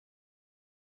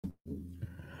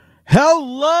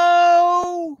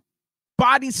Hello,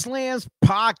 Body Slams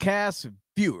podcast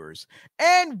viewers,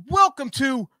 and welcome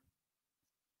to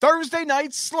Thursday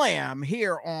Night Slam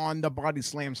here on the Body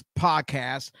Slams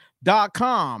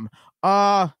podcast.com.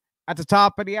 At the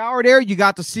top of the hour there, you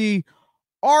got to see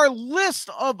our list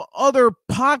of other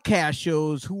podcast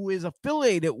shows who is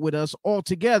affiliated with us all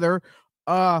together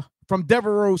from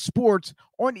Devereaux Sports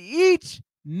on each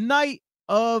night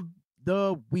of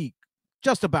the week.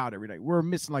 Just about every day. We're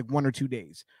missing like 1 or 2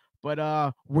 days.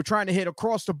 But we're trying to hit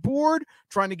across the board,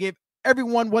 trying to give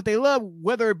everyone what they love,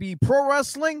 whether it be pro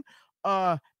wrestling,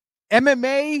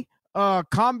 MMA,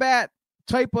 combat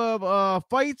type of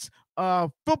fights,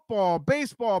 football,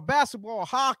 baseball, basketball,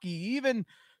 hockey, even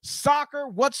soccer,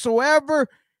 whatsoever.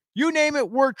 You name it,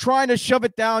 we're trying to shove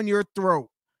it down your throat.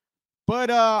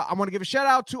 But I want to give a shout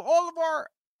out to all of our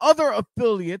other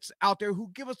affiliates out there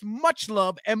who give us much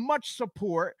love and much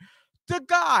support. The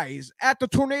guys at the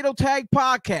Tornado Tag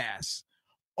Podcast.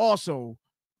 Also,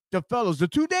 the fellows, the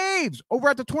two Daves over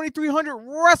at the 2300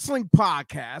 Wrestling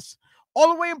Podcast. All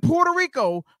the way in Puerto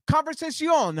Rico,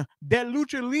 Conversación de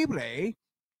Lucha Libre.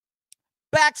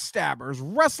 Backstabbers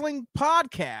Wrestling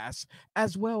Podcast,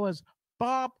 as well as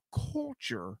Bob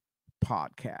Culture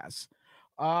Podcast.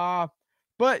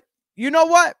 But you know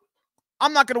what?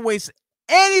 I'm not going to waste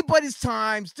anybody's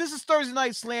time. This is Thursday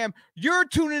Night Slam. You're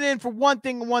tuning in for one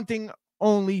thing and one thing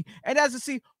only, and as to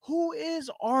see who is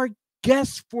our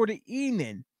guest for the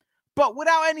evening. But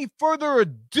without any further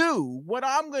ado, what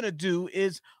I'm going to do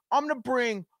is I'm going to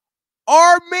bring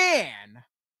our man,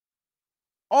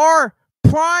 our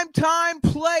primetime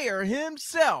player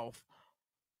himself,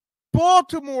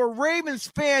 Baltimore Ravens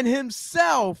fan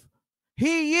himself.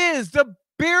 He is the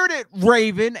Bearded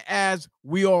Raven, as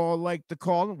we all like to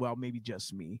call him. Well, maybe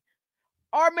just me.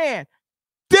 Our man,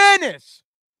 Dennis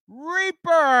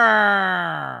Reaper.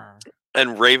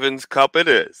 And Ravens Cup it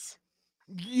is.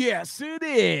 Yes, it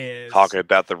is. Talking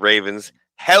about the Ravens.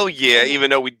 Hell yeah,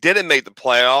 even though we didn't make the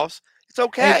playoffs, it's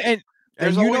okay. And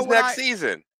there's you always next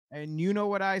season. And you know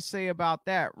what I say about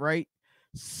that, right?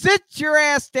 Sit your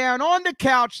ass down on the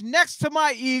couch next to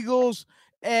my Eagles,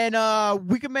 and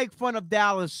we can make fun of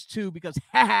Dallas too, because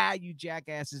you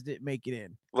jackasses didn't make it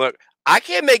in. Look, I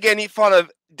can't make any fun of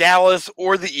Dallas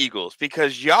or the Eagles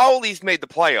because y'all at least made the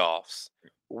playoffs.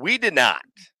 We did not.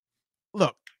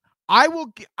 Look, I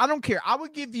don't care. I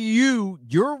would give you,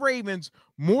 your Ravens,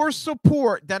 more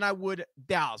support than I would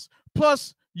Dallas.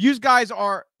 Plus, you guys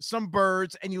are some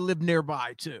birds and you live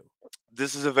nearby too.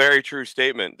 This is a very true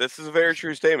statement.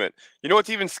 You know what's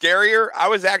even scarier? I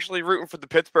was actually rooting for the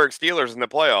Pittsburgh Steelers in the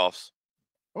playoffs.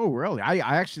 Oh, really?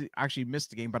 I actually missed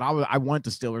the game, but I want the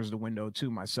Steelers to win though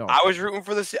too myself. I was rooting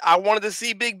for I wanted to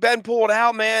see Big Ben pull it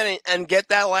out, man, and get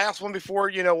that last one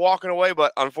before, walking away.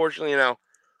 But unfortunately,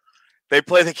 they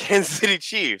play the Kansas City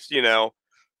Chiefs,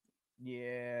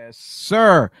 Yes,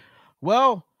 sir.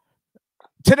 Well,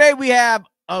 today we have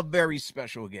a very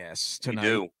special guest tonight. We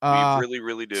do. We really,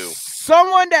 really do.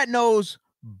 Someone that knows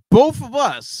both of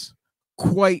us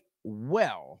quite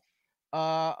well.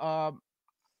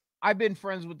 I've been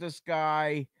friends with this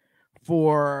guy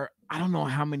for I don't know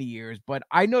how many years, but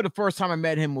I know the first time I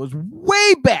met him was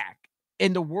way back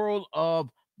in the world of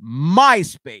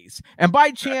MySpace. And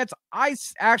by chance, I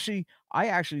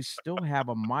actually still have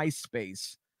a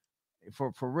MySpace.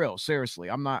 For real, seriously,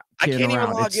 I'm not kidding. I can't around.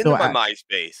 even log into my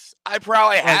MySpace. I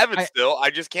probably have it still. I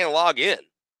just can't log in.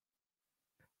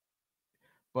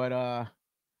 But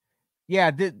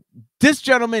yeah, this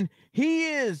gentleman,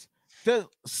 he is the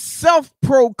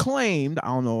self-proclaimed. I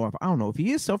don't know if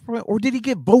he is self-proclaimed or did he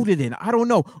get voted in? I don't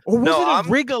know. Or was it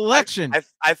a rigged election?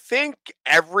 I think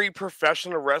every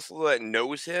professional wrestler that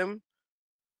knows him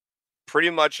pretty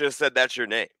much just said that's your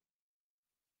name.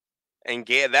 And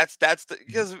that's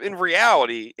because in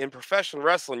reality, in professional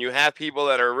wrestling, you have people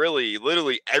that are really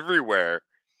literally everywhere.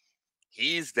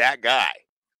 He's that guy.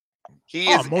 He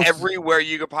is everywhere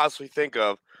you could possibly think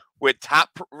of, with top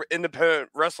independent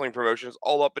wrestling promotions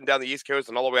all up and down the East Coast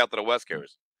and all the way out to the West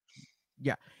Coast.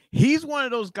 Yeah, he's one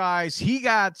of those guys. He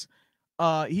got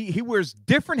he wears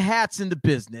different hats in the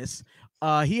business.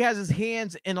 He has his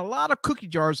hands in a lot of cookie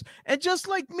jars, and just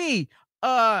like me,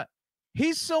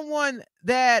 he's someone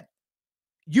that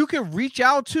you can reach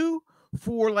out to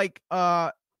for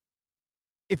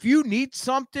if you need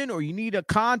something or you need a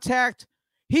contact,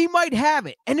 he might have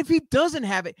it. And if he doesn't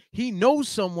have it, he knows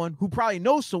someone who probably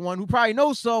knows someone who probably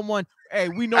knows someone. Hey,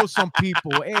 we know some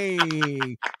people.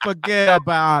 Hey, forget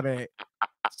about it.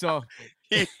 So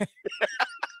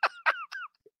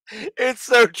it's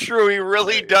so true. He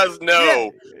really does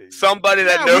know somebody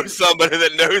that knows somebody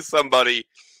that knows somebody.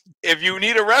 If you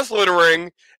need a wrestler in the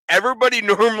ring Everybody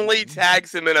normally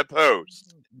tags him in a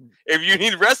post. If you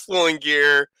need wrestling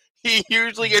gear, he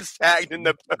usually gets tagged in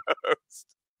the post.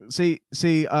 See,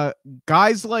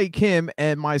 guys like him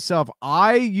and myself,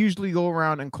 I usually go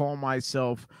around and call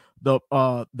myself the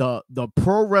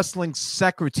pro wrestling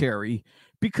secretary,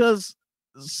 because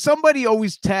somebody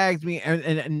always tags me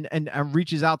and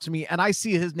reaches out to me, and I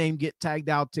see his name get tagged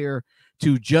out there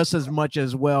too, just as much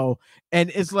as well.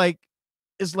 And it's like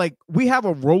we have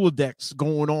a Rolodex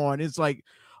going on. It's like,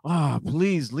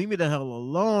 please leave me the hell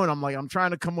alone. I'm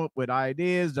trying to come up with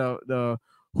ideas, the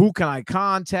who can I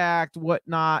contact,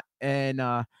 whatnot. And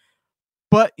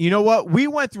but you know what? We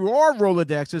went through our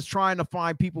Rolodexes trying to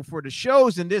find people for the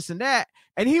shows and this and that,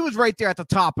 and he was right there at the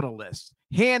top of the list,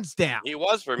 hands down. He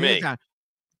was for me. Down.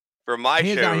 For my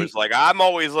shows, like I'm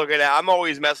always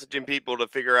messaging people to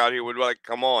figure out who would like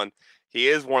come on. He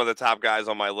is one of the top guys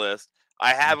on my list.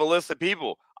 I have a list of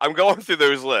people. I'm going through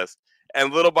those lists,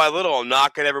 and little by little, I'm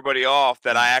knocking everybody off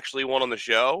that I actually want on the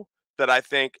show that I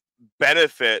think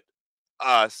benefit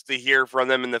us to hear from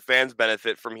them, and the fans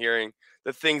benefit from hearing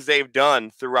the things they've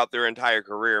done throughout their entire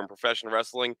career in professional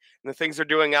wrestling and the things they're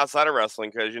doing outside of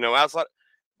wrestling. Because, outside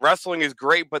wrestling is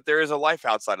great, but there is a life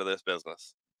outside of this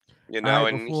business,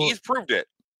 right, and he's proved it.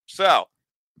 So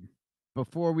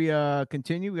before we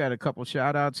continue, we got a couple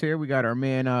shout outs here. We got our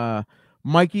man,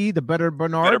 Mikey, the Better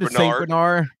Bernard, the Saint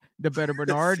Bernard, the Better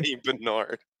Bernard, Saint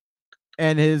Bernard,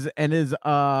 and his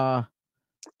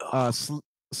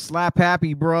slap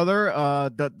happy brother,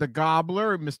 the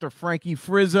Gobbler, Mr. Frankie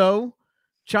Frizzo,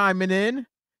 chiming in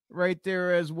right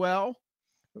there as well.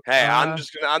 Hey, I'm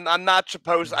not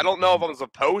supposed. I don't know if I'm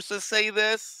supposed to say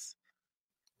this.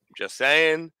 I'm just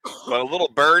saying, but a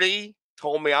little birdie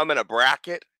told me I'm in a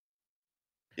bracket.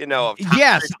 Of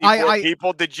yes,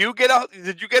 people. Did you get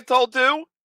told too?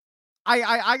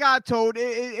 I got told.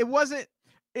 It wasn't.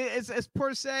 It's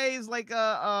per se. It's like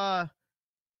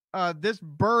this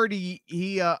birdie,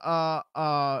 he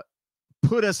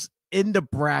put us in the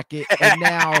bracket, and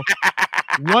now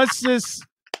once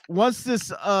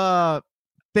this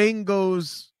thing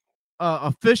goes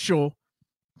official,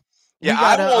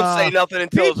 I won't say nothing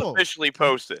until it's officially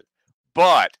posted.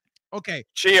 But okay,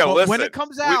 Chio, listen, when it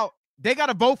comes out, they got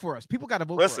to vote for us. People got to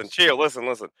vote for us. Listen, Chio,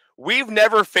 listen. We've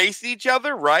never faced each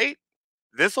other, right?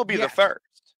 This will be the first.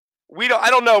 I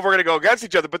don't know if we're going to go against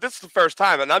each other, but this is the first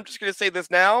time. And I'm just going to say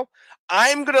this now.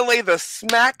 I'm going to lay the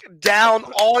smack down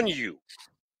on you.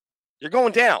 You're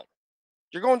going down.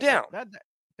 You're going down.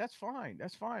 That's fine.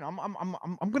 That's fine.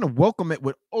 I'm going to welcome it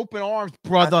with open arms,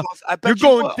 brother. I bet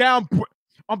you're going down.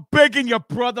 I'm begging you,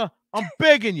 brother. I'm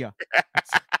begging you.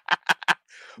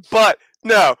 But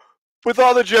no, with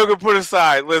all the joking put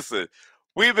aside, listen,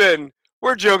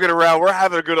 we're joking around. We're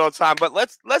having a good old time, but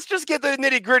let's just get the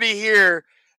nitty gritty here.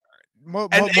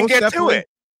 And get to it.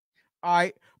 All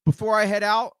right. Before I head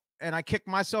out and I kick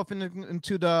myself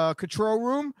into the control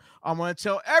room, I'm going to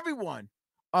tell everyone,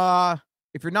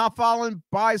 if you're not following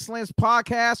Body Slams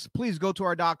podcast, please go to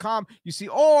our.com. You see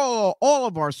all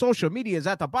of our social media is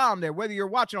at the bottom there, whether you're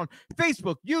watching on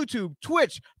Facebook, YouTube,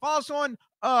 Twitch, follow us on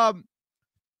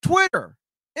Twitter,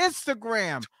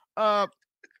 Instagram. I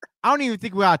don't even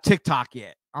think we got TikTok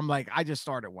yet. I just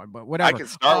started one, but whatever. I can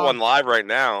start one live right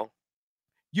now.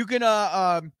 You can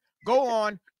go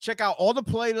on, check out all the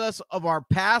playlists of our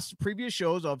previous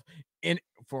shows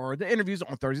for the interviews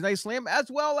on Thursday Night Slam, as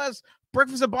well as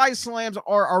Breakfast of Body Slams,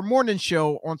 our morning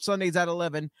show on Sundays at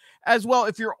 11. As well,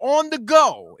 if you're on the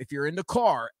go, if you're in the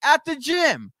car, at the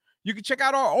gym, you can check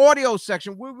out our audio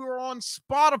section. We were on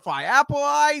Spotify, Apple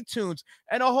iTunes,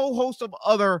 and a whole host of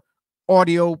other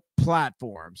audio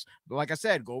platforms. But like I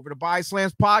said, go over to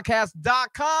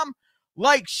BodySlamsPodcast.com.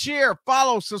 Like, share,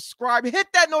 follow, subscribe, hit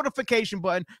that notification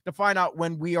button to find out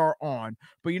when we are on.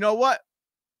 But you know what?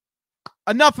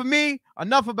 Enough of me,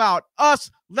 enough about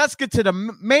us. Let's get to the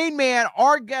main man,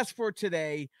 our guest for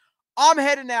today. I'm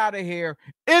heading out of here.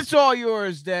 It's all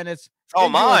yours, Dennis. Oh,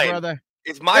 mine, brother.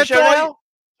 It's my show now?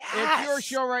 Yes. It's your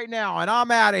show right now, and I'm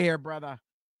out of here, brother.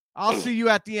 I'll see you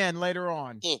at the end later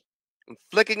on. I'm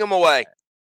flicking them away.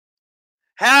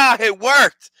 It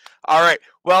worked. All right.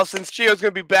 Well, since Chio's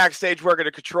going to be backstage working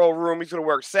the control room, he's going to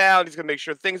work sound. He's going to make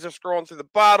sure things are scrolling through the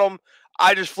bottom.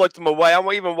 I just flicked him away.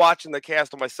 I'm even watching the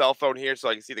cast on my cell phone here so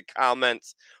I can see the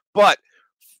comments. But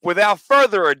without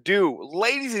further ado,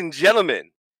 ladies and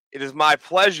gentlemen, it is my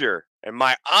pleasure and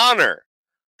my honor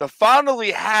to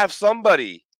finally have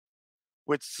somebody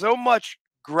with so much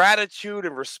gratitude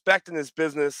and respect in this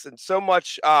business and so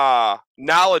much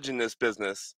knowledge in this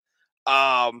business.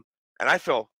 And I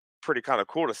feel pretty kind of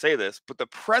cool to say this, but the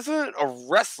president of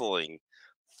wrestling,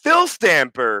 Phil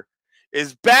Stamper,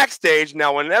 is backstage.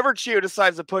 Now, whenever Chio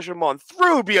decides to push him on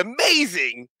through, it'd be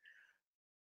amazing.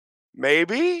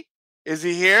 Maybe? Is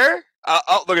he here?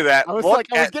 Oh, look at that. I was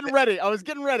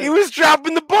getting ready. He was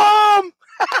dropping the bomb.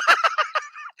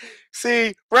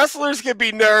 See, wrestlers can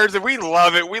be nerds, and we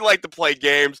love it. We like to play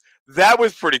games. That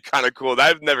was pretty kind of cool.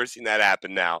 I've never seen that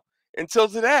happen now. Until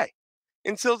today.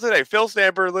 Phil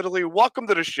Stamper, literally, welcome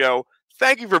to the show.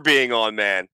 Thank you for being on,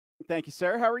 man. Thank you,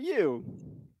 sir. How are you?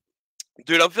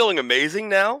 Dude, I'm feeling amazing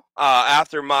now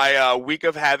after my week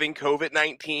of having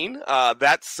COVID-19.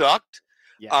 That sucked.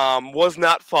 Yeah. Was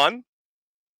not fun.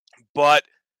 But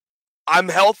I'm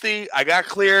healthy. I got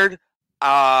cleared.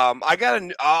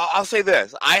 I'll say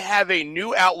this. I have a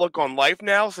new outlook on life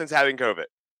now since having COVID.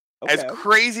 Okay. As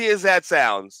crazy as that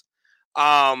sounds,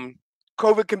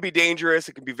 COVID can be dangerous.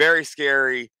 It can be very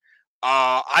scary.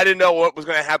 I didn't know what was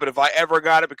going to happen if I ever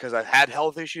got it because I've had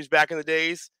health issues back in the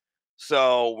days.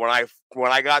 So when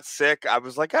I got sick, I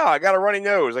was like, oh, I got a runny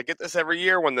nose. I get this every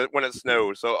year when it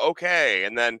snows. So okay.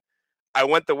 And then I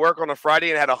went to work on a Friday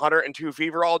and had 102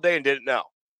 fever all day and didn't know.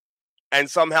 And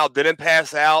somehow didn't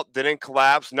pass out, didn't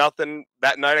collapse, nothing.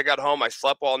 That night I got home, I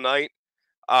slept all night,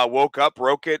 woke up,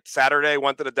 broke it. Saturday,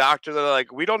 went to the doctor. They're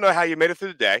like, we don't know how you made it through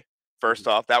the day. First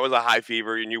off, that was a high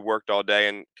fever and you worked all day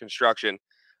in construction.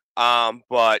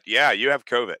 But yeah, you have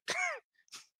COVID.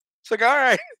 It's like, all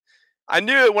right. I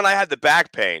knew it when I had the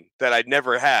back pain that I'd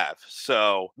never have.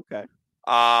 So, okay.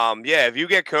 Yeah, if you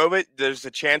get COVID, there's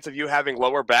a chance of you having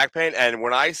lower back pain. And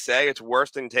when I say it's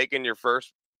worse than taking your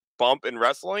first bump in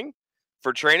wrestling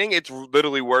for training, it's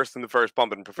literally worse than the first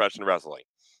bump in professional wrestling.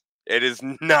 It is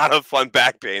not a fun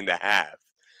back pain to have.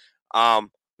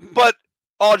 But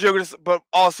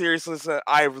all seriousness,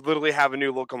 I literally have a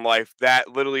new look in life that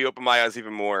literally opened my eyes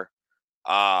even more.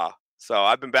 So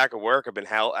I've been back at work.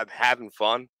 I'm having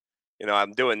fun. You know,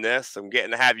 I'm doing this. I'm getting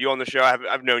to have you on the show.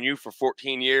 I've known you for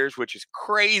 14 years, which is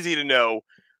crazy to know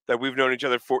that we've known each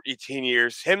other for 18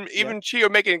 years. Even Chio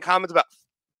making comments about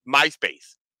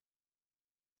MySpace.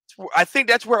 I think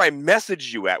that's where I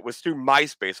messaged you at, was through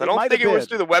MySpace. I don't think it was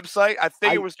through the website. I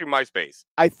think it was through MySpace.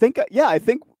 I think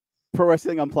Pro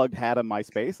Wrestling Unplugged had a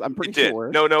MySpace. I'm pretty sure.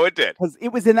 No, it did. Because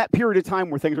it was in that period of time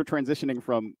where things were transitioning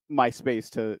from MySpace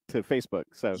to Facebook.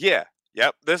 So yeah.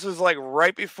 Yep. This was like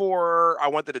right before I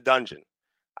went to the dungeon.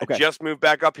 Okay. I just moved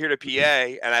back up here to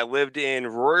PA, and I lived in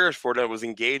Royersford. I was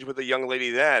engaged with a young lady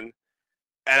then.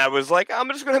 And I was like, I'm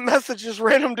just going to message this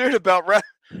random dude about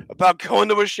going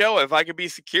to a show if I could be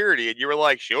security. And you were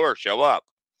like, sure, show up.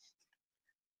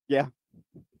 Yeah.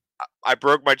 I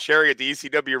broke my cherry at the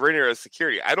ECW arena as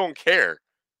security. I don't care.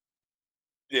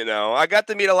 You know, I got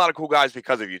to meet a lot of cool guys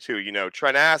because of you too. You know,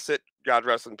 Trent Asset, God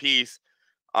rest in peace.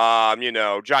 You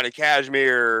know, Johnny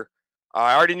Cashmere.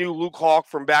 I already knew Luke Hawk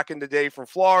from back in the day from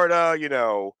Florida. You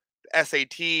know,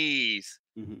 SATs,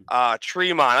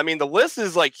 Tremont. I mean, the list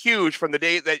is like huge from the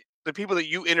day that the people that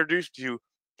you introduced to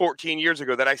 14 years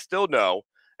ago that I still know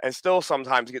and still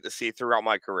sometimes get to see throughout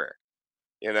my career.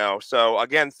 You know, so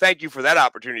again, thank you for that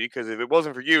opportunity, because if it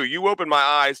wasn't for you, you opened my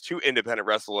eyes to independent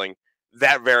wrestling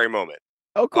that very moment.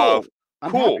 Oh, cool.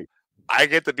 Cool. Happy. I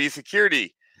get to be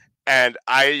security. And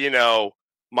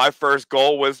my first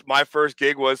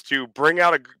gig was to bring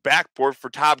out a backboard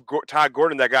for Todd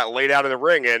Gordon that got laid out in the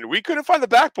ring, and we couldn't find the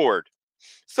backboard.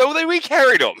 So then we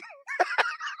carried him.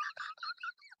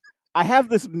 I have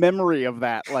this memory of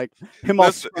that, like him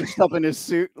all scrunched up in his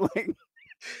suit. Like,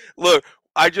 look,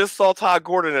 I just saw Todd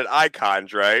Gordon at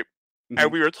Icons, right? Mm-hmm.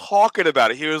 And we were talking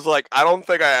about it. He was like, I don't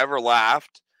think I ever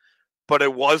laughed, but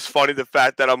it was funny the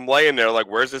fact that I'm laying there like,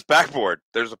 where's this backboard?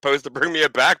 They're supposed to bring me a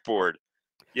backboard.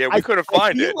 Yeah, we couldn't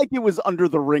find it. I feel like it was under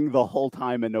the ring the whole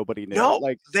time and nobody knew.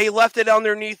 No, they left it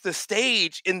underneath the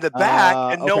stage in the back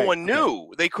and no one knew.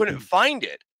 Okay. They couldn't find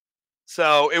it.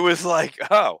 So it was like,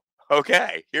 oh,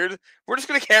 okay. We're just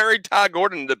going to carry Todd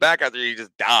Gordon in the back after he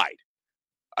just died.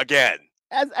 Again.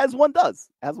 As one does.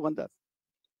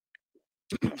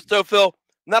 So, Phil,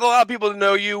 not a lot of people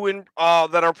know you and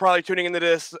that are probably tuning into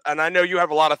this. And I know you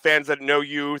have a lot of fans that know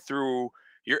you through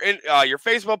your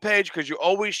Facebook page, because you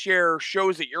always share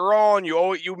shows that you're on.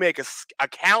 You make a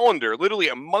calendar, literally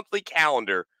a monthly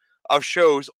calendar of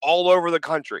shows all over the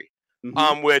country,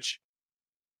 which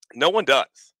no one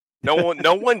does. No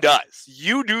one does.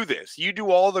 You do this. You do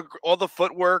all the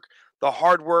footwork, the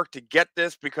hard work to get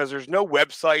this, because there's no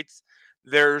websites,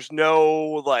 there's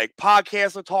no like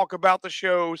podcasts to talk about the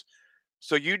shows.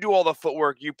 So you do all the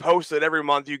footwork. You post it every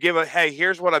month. You give hey,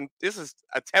 here's what this is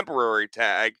a temporary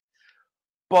tag.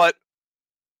 But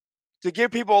to give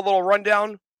people a little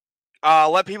rundown,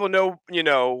 let people know,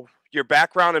 your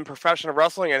background in professional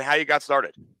wrestling and how you got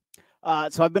started.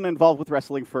 So I've been involved with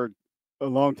wrestling for a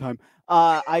long time.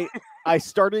 I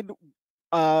started.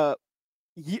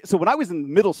 So when I was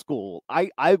in middle school,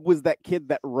 I was that kid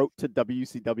that wrote to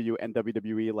WCW and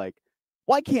WWE like,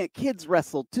 why can't kids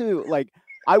wrestle too? Like,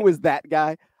 I was that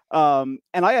guy. And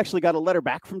I actually got a letter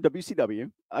back from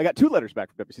WCW. I got 2 letters back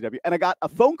from WCW, and I got a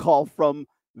phone call from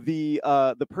the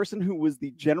person who was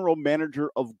the general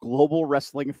manager of Global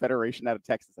Wrestling Federation out of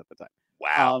Texas at the time.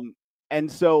 Wow. And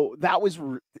so that was,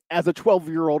 as a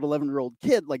 12-year-old, 11-year-old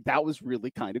kid, like that was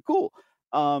really kind of cool.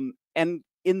 And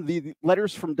in the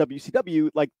letters from WCW,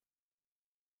 like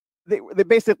they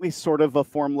basically sort of a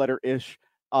form letter-ish.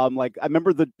 Like I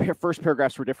remember the first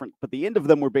paragraphs were different, but the end of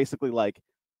them were basically like,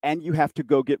 and you have to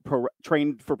go get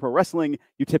trained for pro wrestling.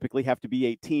 You typically have to be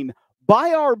 18.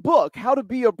 Buy our book, How to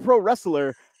Be a Pro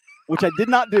Wrestler, which I did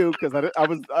not do because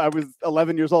I was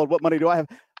 11 years old. What money do I have?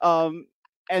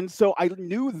 And so I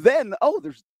knew then, oh,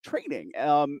 there's training.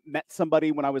 Met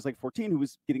somebody when I was like 14 who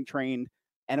was getting trained.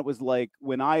 And it was like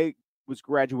when I was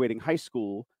graduating high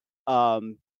school,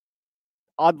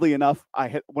 oddly enough,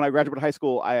 when I graduated high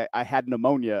school, I had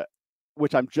pneumonia,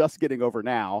 which I'm just getting over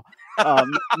now.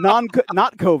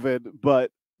 Not COVID,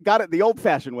 but got it the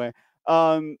old-fashioned way.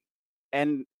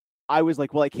 And I was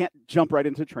like, well, I can't jump right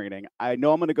into training. I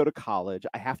know I'm going to go to college.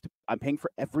 I'm paying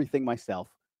for everything myself.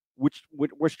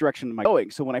 Which direction am I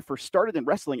going? So when I first started in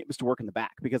wrestling, it was to work in the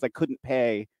back because I couldn't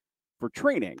pay for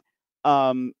training.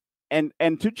 And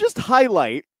to just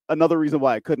highlight another reason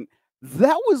why I couldn't,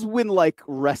 that was when like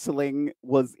wrestling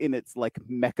was in its like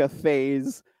mecha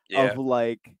phase of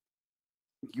like,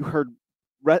 you heard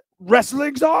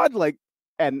wrestling's on, like,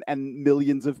 and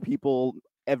millions of people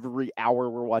every hour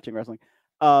were watching wrestling.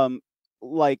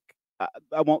 Like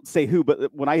I won't say who,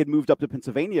 but when I had moved up to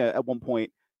Pennsylvania at one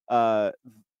point, the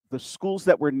schools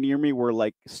that were near me were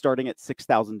like starting at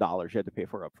 $6,000 you had to pay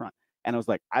for up front. And I was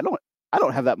like, I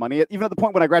don't have that money. Even at the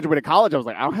point when I graduated college, I was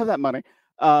like, I don't have that money.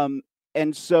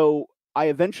 And so I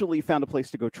eventually found a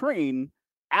place to go train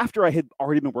after I had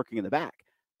already been working in the back.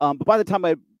 But by the time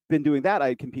I'd been doing that, I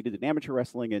had competed in amateur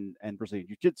wrestling and Brazilian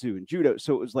Jiu-Jitsu and judo.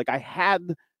 So it was like I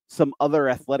had some other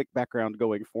athletic background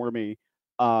going for me.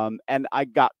 And I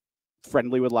got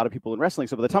friendly with a lot of people in wrestling.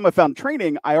 So by the time I found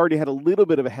training, I already had a little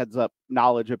bit of a heads up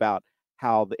knowledge about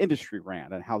how the industry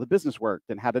ran and how the business worked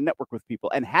and how to network with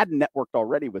people, and had networked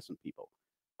already with some people.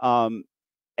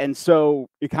 And so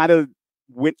it kind of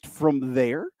went from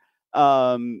there.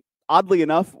 Oddly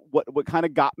enough, what kind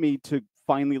of got me to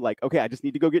finally like, okay, I just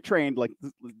need to go get trained, like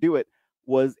let's do it,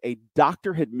 was a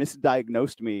doctor had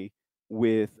misdiagnosed me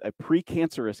with a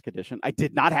precancerous condition. I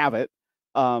did not have it.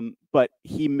 But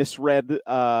he misread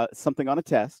something on a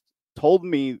test, told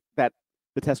me that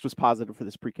the test was positive for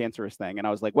this precancerous thing. And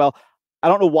I was like, well, I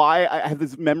don't know why. I have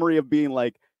this memory of being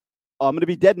like, oh, I'm going to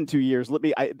be dead in 2 years.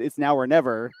 It's now or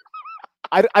never.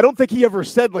 I don't think he ever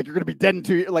said like, you're going to be dead in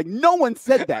 2 years. Like no one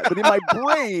said that, but in my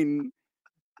brain.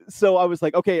 So I was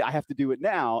like, okay, I have to do it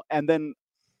now. And then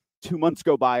 2 months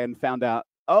go by and found out,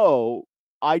 oh,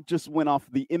 I just went off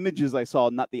the images I saw,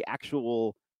 not the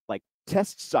actual like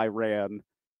tests I ran,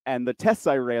 and the tests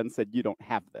I ran said you don't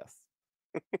have this.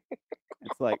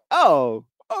 It's like, oh,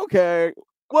 okay.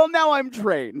 Well, now I'm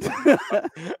trained.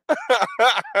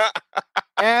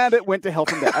 And it went to hell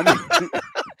from there.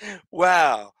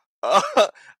 Wow. Okay.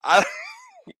 And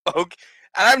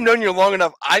I've known you long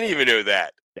enough. I didn't even know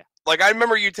that. Yeah. Like I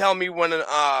remember you telling me when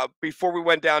before we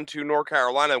went down to North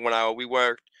Carolina when we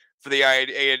worked for the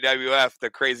AWF,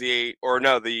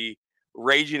 the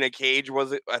Rage in a Cage,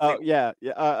 was it? Oh, yeah.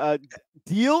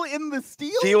 Deal in the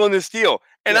Steel? Deal in the Steel.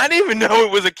 And I didn't even know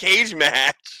it was a cage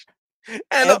match.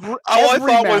 And every I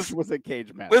thought match was a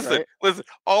cage match. Listen, right?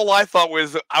 all I thought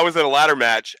was I was in a ladder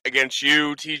match against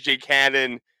you, TJ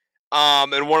Cannon,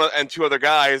 and 2 other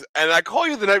guys. And I call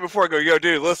you the night before. I go, yo,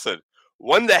 dude, listen,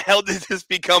 when the hell did this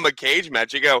become a cage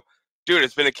match? You go, dude,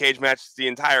 it's been a cage match the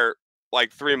entire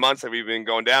like 3 months that we've been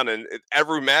going down, and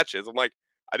every match is. I'm like,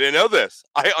 I didn't know this.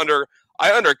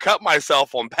 I undercut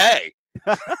myself on pay.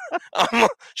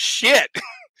 Shit.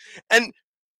 And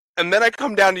then I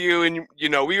come down to you, and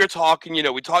we were talking.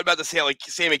 We talked about the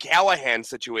Sami Callihan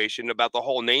situation, about the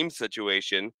whole name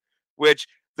situation, which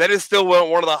that is still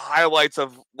one of the highlights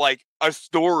of like a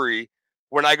story.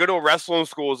 When I go to wrestling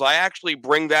schools, I actually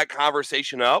bring that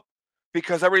conversation up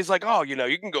because everybody's like, "Oh, you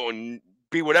can go and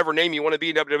be whatever name you want to be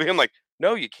in WWE." I'm like,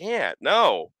 "No, you can't.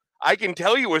 No, I can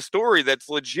tell you a story that's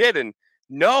legit, and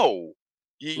no,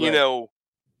 Right.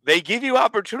 They give you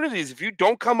opportunities. If you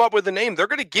don't come up with a name, they're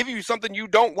going to give you something you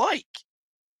don't like,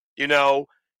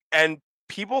 and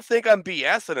people think I'm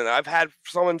BSing. And I've had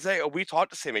someone say, oh, we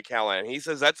talked to Sami Callihan. He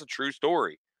says that's a true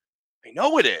story. I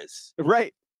know it is.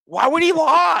 Right. Why would he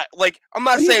lie? Like, I'm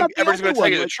not But he's saying not the everybody's going only to tell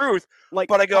one, you the like- truth, Like,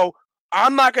 but I go,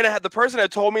 I'm not going to have the person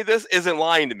that told me this isn't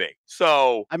lying to me.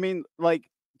 So I mean, like,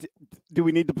 do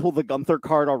we need to pull the Gunther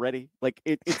card already? Like,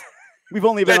 it's we've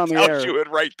only been that on the tells air. you it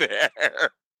right there.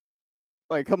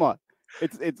 Like, come on,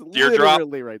 it's Teardrop.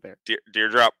 literally right there.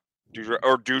 Dewdrop,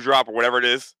 or Dewdrop, or whatever it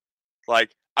is.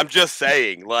 Like, I'm just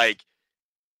saying, like,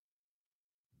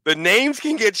 the names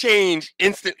can get changed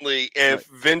instantly if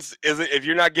Vince isn't. If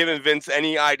you're not giving Vince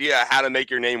any idea how to make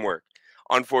your name work,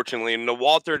 unfortunately. And the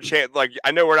Walter change, like,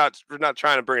 I know we're not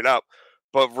trying to bring it up,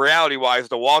 but reality wise,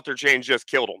 the Walter change just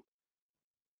killed him.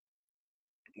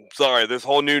 Sorry, this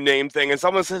whole new name thing, and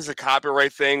someone says it's a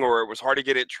copyright thing, or it was hard to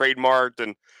get it trademarked,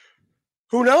 and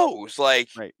who knows? Like,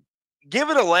 Right. give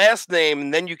it a last name,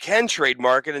 and then you can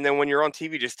trademark it, and then when you're on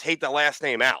TV, just take the last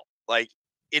name out. Like,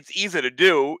 it's easy to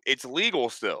do. It's legal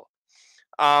still.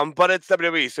 But it's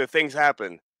WWE, so things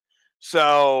happen.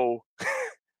 So,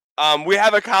 we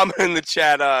have a comment in the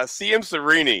chat. CM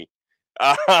Serini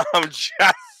just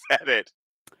said it.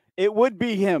 It would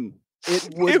be him. It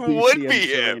would It be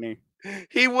him. him.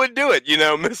 He would do it,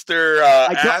 Mr.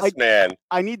 Ass Man.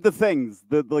 I need the things,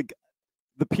 the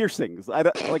piercings. I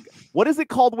don't like. What is it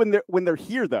called when they're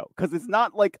here though? Because it's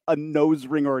not like a nose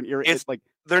ring or an ear. It's like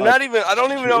they're not even. I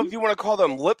don't even know if you want to call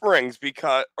them lip rings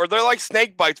or they're like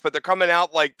snake bites, but they're coming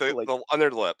out like the under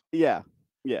lip. Yeah.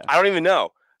 I don't even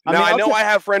know. Now I know I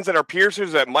have friends that are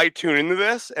piercers that might tune into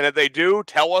this, and if they do,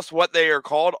 tell us what they are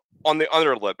called on the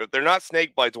underlip. If they're not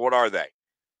snake bites, what are they?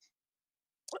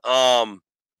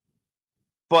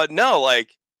 But no,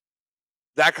 like,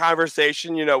 that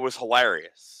conversation, was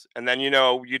hilarious. And then,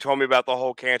 you told me about the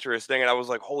whole cancerous thing, and I was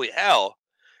like, holy hell.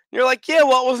 And you're like, yeah,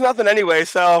 well, it was nothing anyway.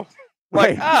 So,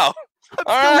 like, oh,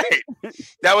 all right.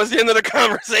 That was the end of the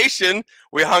conversation.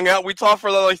 We hung out. We talked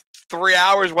for like 3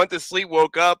 hours, went to sleep,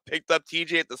 woke up, picked up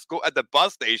TJ at the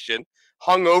bus station,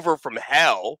 hung over from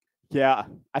hell. Yeah.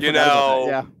 I forgot about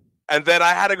that. Yeah. And then I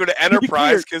had to go to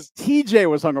Enterprise because TJ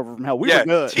was hungover from hell. We were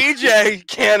good. TJ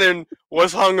Cannon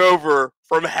was hungover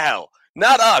from hell.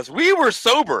 Not us. We were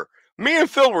sober. Me and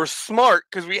Phil were smart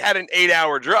because we had an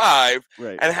 8-hour drive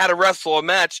and had to wrestle a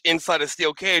match inside a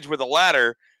steel cage with a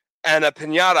ladder and a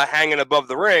piñata hanging above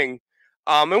the ring.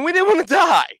 And we didn't want to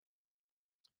die.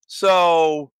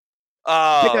 So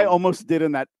I think I almost did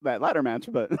in that ladder match,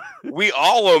 but we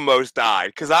all almost died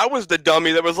because I was the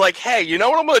dummy that was like, hey, you know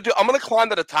what I'm going to do? I'm going to climb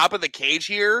to the top of the cage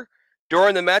here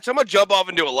during the match. I'm going to jump off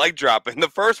and do a leg drop. And the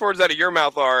first words out of your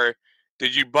mouth are,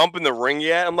 did you bump in the ring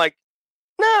yet? I'm like,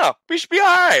 no, we should be all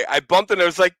right. I bumped and I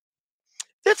was like,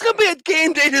 there's going to be a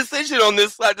game day decision on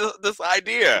this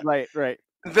idea. Right.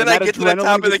 And then I get to the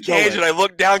top of the cage and I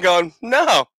look down going,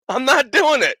 no, I'm not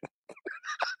doing it.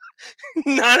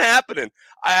 Not happening.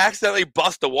 I accidentally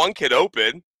bust the one kid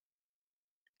open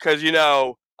because,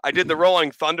 I did the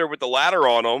Rolling Thunder with the ladder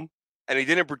on him and he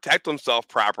didn't protect himself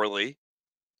properly.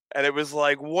 And it was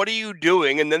like, what are you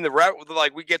doing? And then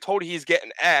we get told he's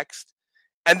getting X'd.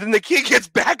 And then the kid gets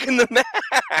back in the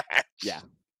match.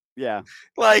 Yeah.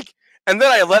 Like, and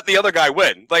then I let the other guy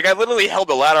win. Like, I literally held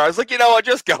the ladder. I was like,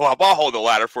 just go up. I'll hold the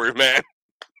ladder for you, man.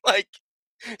 Like,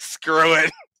 screw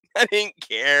it. I didn't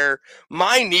care.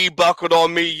 My knee buckled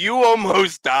on me. You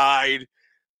almost died.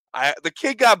 The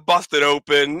kid got busted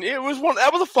open. That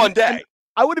was a fun day.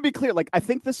 I want to be clear. Like, I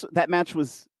think that match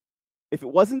was, if it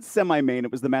wasn't semi-main,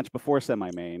 it was the match before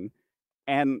semi-main.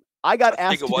 And I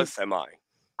think it was semi.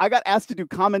 I got asked to do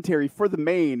commentary for the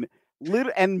main,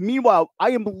 and meanwhile, I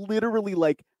am literally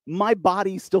like, my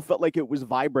body still felt like it was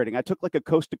vibrating. I took like a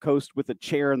coast to coast with a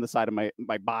chair on the side of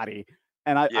my body,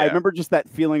 and I remember just that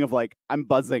feeling of like, I'm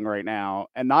buzzing right now,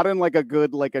 and not in like a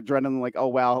good like adrenaline, like, oh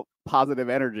wow, positive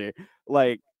energy,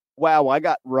 like, wow, I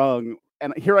got rung,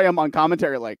 and here I am on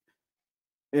commentary, like,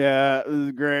 yeah, it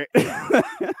was great.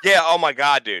 Yeah, oh my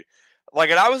god, dude. Like,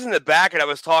 and I was in the back and I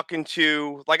was talking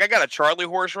to, like, I got a Charlie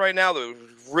horse right now that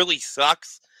really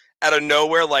sucks out of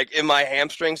nowhere, like, in my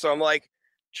hamstring. So I'm, like,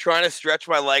 trying to stretch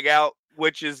my leg out,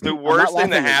 which is the worst thing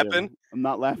to happen. I'm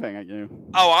not laughing at you.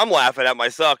 Oh, I'm laughing at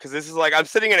myself because this is like, I'm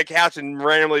sitting in a couch and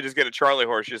randomly just get a Charlie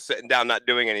horse just sitting down, not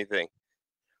doing anything.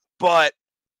 But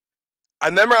I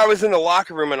remember I was in the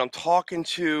locker room and I'm talking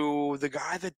to the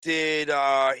guy that did,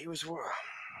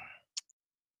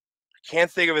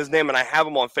 can't think of his name, and I have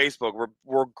him on Facebook.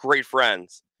 We're great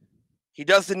friends. He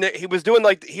was doing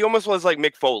like, he almost was like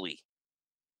Mick Foley.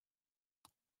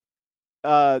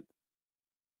 Oh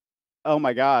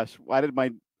my gosh, why did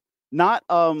my not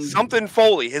something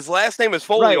Foley? His last name is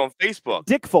Foley on Facebook.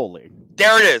 Dick Foley.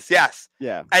 There it is. Yes.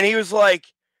 Yeah. And he was like,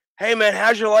 "Hey man,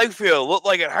 how's your leg feel? Looked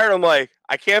like it hurt." I'm like,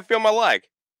 "I can't feel my leg.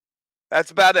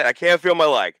 That's about it. I can't feel my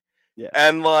leg." Yeah.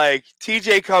 And like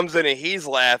TJ comes in and he's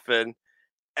laughing.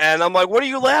 And I'm like, what are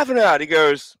you laughing at? He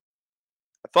goes,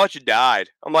 I thought you died.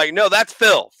 I'm like, no, that's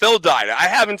Phil. Phil died. I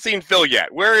haven't seen Phil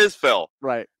yet. Where is Phil?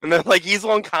 Right. And then like he's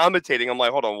on commentating. I'm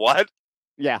like, hold on, what?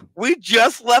 Yeah. We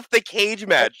just left the cage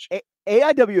match.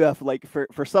 AIWF, like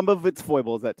for some of its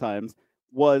foibles at times,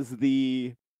 was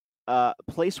the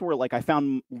place where like I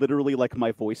found literally like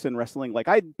my voice in wrestling. Like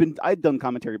I'd done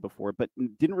commentary before, but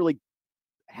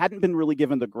hadn't been really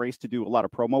given the grace to do a lot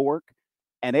of promo work.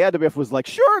 And AIWF was like,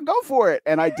 sure, go for it.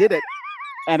 And I did it.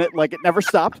 And it never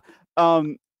stopped.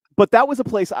 But that was a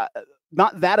place,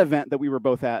 not that event that we were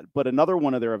both at, but another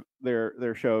one of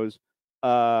their shows.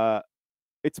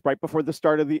 It's right before the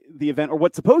start of the event, or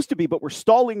what's supposed to be, but we're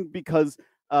stalling because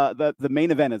the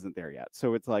main event isn't there yet.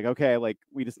 So it's like, okay, like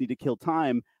we just need to kill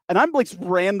time. And I'm like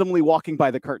randomly walking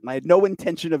by the curtain. I had no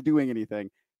intention of doing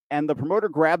anything. And the promoter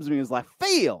grabs me and is like,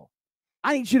 Phil,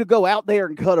 I need you to go out there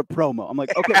and cut a promo. I'm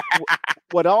like, okay,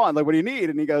 what on? Like, what do you need?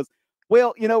 And he goes,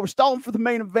 well, we're stalling for the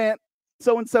main event.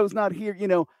 So-and-so's not here,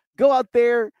 go out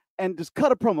there and just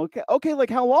cut a promo. Okay, like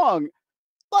how long?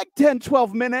 Like 10,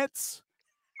 12 minutes.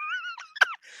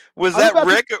 Was that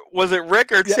Rick? Was it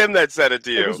Rick or Tim that said it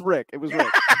to you? It was Rick.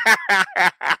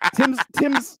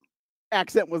 Tim's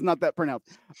accent was not that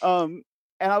pronounced.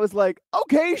 And I was like,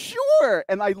 okay, sure.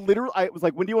 And I was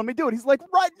like, when do you want me to do it? He's like,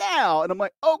 right now. And I'm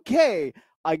like, okay.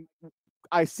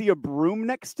 I see a broom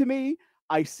next to me.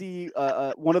 I see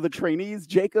one of the trainees,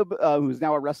 Jacob, who's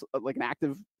now an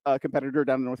active competitor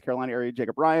down in the North Carolina area,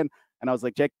 Jacob Ryan. And I was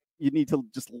like, Jake, you need to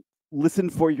just listen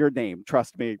for your name.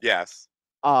 Trust me. Yes.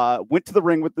 Went to the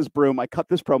ring with this broom. I cut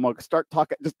this promo, start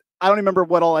talking. I don't remember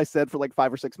what all I said for like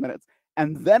 5 or 6 minutes.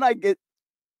 And then I get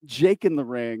Jake in the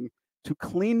ring to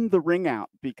clean the ring out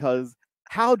because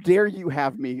how dare you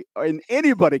have me and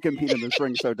anybody compete in this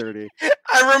ring so dirty?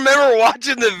 I remember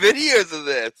watching the videos of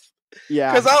this.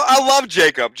 Yeah. Because I love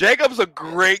Jacob. Jacob's a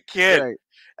great kid. Right.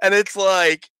 And it's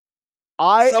like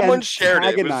someone shared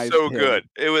it. It was so good.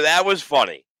 That was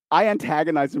funny. I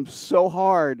antagonized him so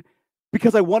hard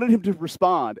because I wanted him to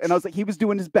respond. And I was like, he was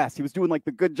doing his best. He was doing like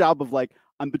the good job of like,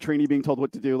 I'm the trainee being told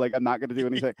what to do. Like, I'm not going to do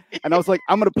anything. And I was like,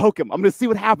 I'm going to poke him. I'm going to see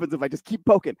what happens if I just keep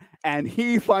poking. And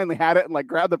he finally had it and like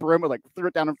grabbed the broom and like threw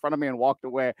it down in front of me and walked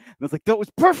away. And I was like, that was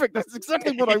perfect. That's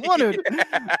exactly what I wanted.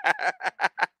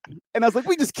 And I was like,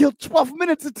 we just killed 12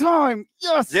 minutes of time.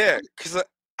 Yes. Yeah. Because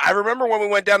I remember when we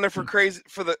went down there for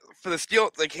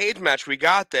the cage match, we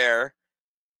got there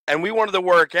and we wanted to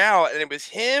work out and it was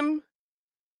him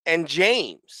and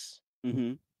James.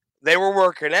 Mm-hmm. They were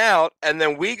working out, and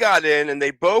then we got in, and they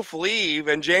both leave,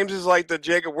 and James is like,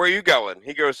 Jacob, where are you going?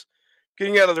 He goes,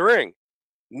 getting out of the ring.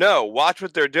 No, watch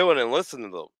what they're doing and listen to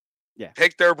them. Yeah.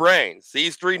 Pick their brains.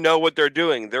 These three know what they're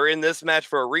doing. They're in this match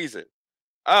for a reason.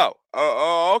 Oh,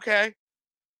 okay.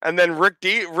 And then Rick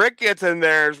gets in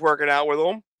there and is working out with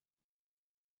them.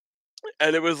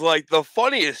 And it was like the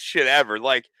funniest shit ever.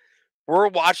 Like, we're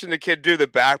watching the kid do the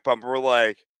back bump. We're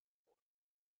like,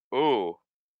 ooh.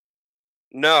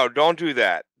 No, don't do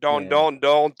that. Don't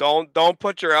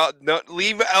put your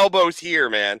leave elbows here,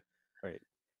 man. Right.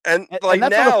 And like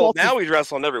now he's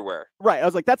wrestling everywhere. Right. I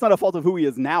was like, that's not a fault of who he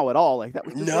is now at all. Like that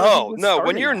was no.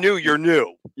 When you're new, you're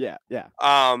new. Yeah.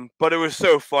 But it was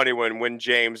so funny when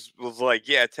James was like,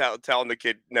 yeah, telling the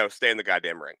kid, no, stay in the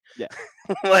goddamn ring. Yeah.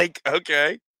 Like,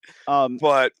 okay.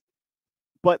 But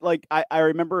like I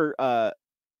remember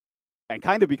and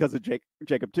kind of because of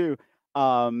Jacob too,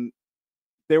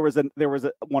 there was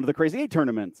one of the Crazy 8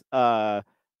 tournaments.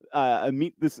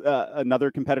 Meet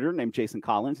another competitor named Jason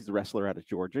Collins. He's a wrestler out of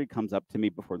Georgia. He comes up to me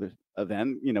before the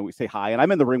event. We say hi, and I'm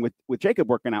in the ring with Jacob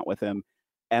working out with him.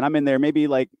 And I'm in there maybe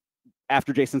like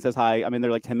after Jason says hi, I'm in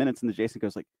there like 10 minutes, and then Jason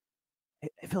goes like, "Hey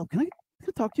Phil, can I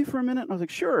talk to you for a minute?" And I was like,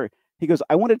 "Sure." He goes,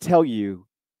 "I want to tell you,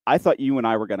 I thought you and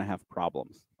I were going to have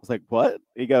problems." I was like, "What?"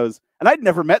 He goes, and I'd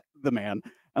never met the man.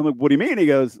 I'm like, "What do you mean?" He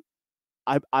goes,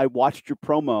 I watched your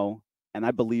promo. And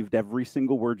I believed every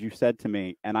single word you said to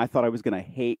me. And I thought I was going to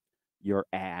hate your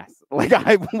ass. Like,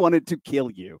 I wanted to kill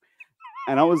you.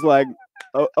 And I was like,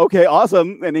 oh, okay,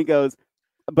 awesome. And he goes,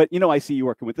 but, I see you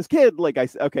working with this kid. Like, I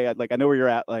know where you're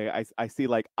at. Like, I see,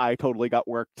 like, I totally got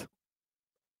worked.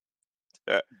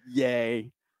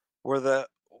 Yay. Was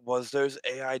those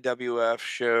AIWF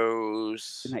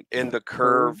shows in the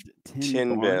curved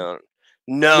tin bin?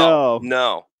 No.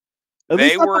 At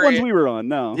least not the ones we were on,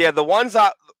 no. Yeah, the ones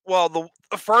the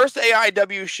first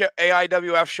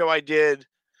AIWF show I did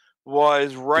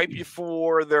was right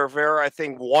before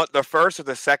the first or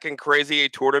the second Crazy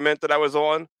 8 tournament that I was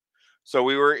on. So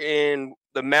we were in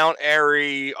the Mount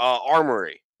Airy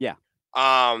Armory. Yeah.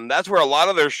 That's where a lot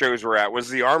of their shows were at, was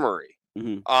the Armory.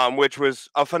 which was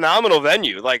a phenomenal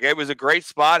venue. Like, it was a great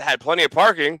spot, had plenty of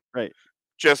parking. Right.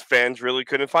 Just fans really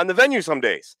couldn't find the venue some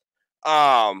days.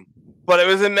 But it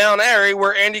was in Mount Airy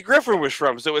where Andy Griffin was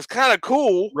from, so it was kind of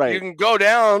cool. Right. You can go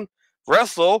down,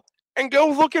 wrestle, and go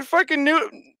look at fucking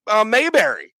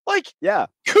Mayberry. Like, yeah,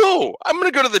 cool. I'm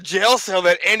gonna go to the jail cell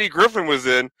that Andy Griffin was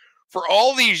in for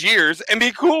all these years and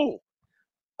be cool.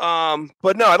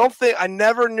 But no, I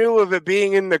never knew of it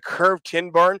being in the Curved Tin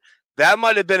Barn. That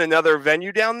might have been another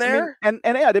venue down there. I mean,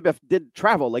 and AIWF did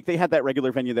travel. Like, they had that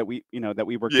regular venue that we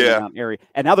worked in Mount Airy,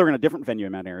 and now they're in a different venue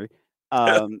in Mount Airy.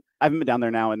 I haven't been down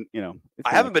there now, and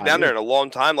I haven't been down there in a long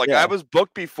time. Like, I was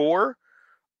booked before,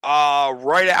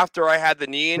 right after I had the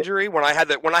knee injury. When I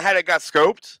had it got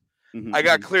scoped, I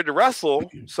got cleared to wrestle,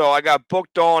 so I got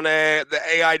booked on the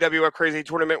AIWF Crazy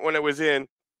Tournament when it was in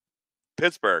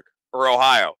Pittsburgh or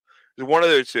Ohio. It was one of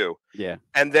those two. Yeah,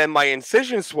 and then my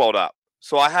incision swelled up.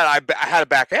 So I had to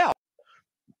back out,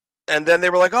 and then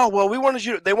they were like, "Oh, well, they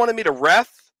wanted me to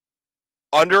ref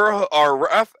under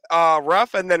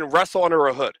ref, and then wrestle under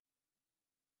a hood.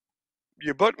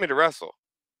 You booked me to wrestle,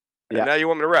 and now you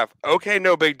want me to ref? Okay,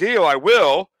 no big deal, I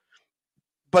will."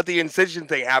 But the incision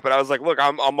thing happened. I was like, "Look,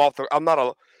 I'm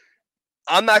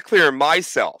not clearing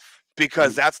myself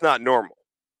because that's not normal."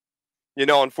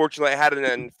 Unfortunately, I had an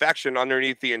infection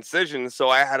underneath the incision, so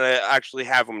I had to actually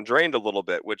have them drained a little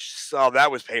bit, that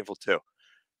was painful too.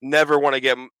 Never want to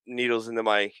get needles into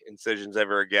my incisions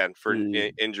ever again for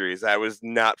injuries. That was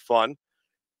not fun.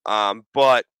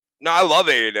 But no, I love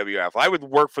AAWF. I would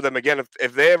work for them again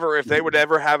if they would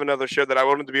ever have another show that I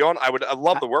wanted to be on. I'd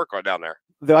love to work on down there.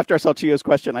 Though after I saw Chio's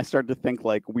question, I started to think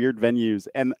like weird venues,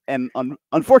 and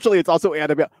unfortunately, it's also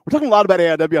AIWF. We're talking a lot about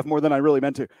AIWF more than I really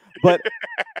meant to, but.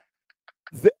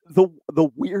 The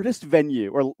weirdest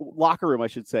venue or locker room, I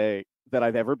should say, that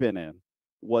I've ever been in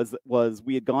was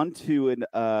we had gone to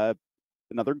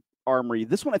another armory.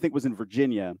 This one I think was in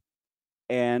Virginia,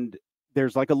 and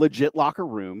there's like a legit locker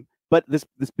room, but this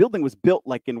building was built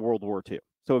like in World War II,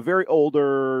 so a very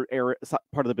older area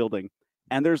part of the building,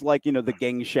 and there's like the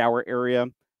gang shower area.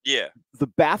 Yeah, the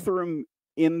bathroom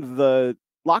in the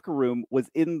locker room was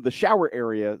in the shower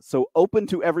area, so open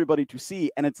to everybody to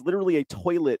see, and it's literally a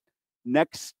toilet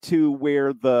next to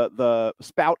where the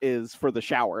spout is for the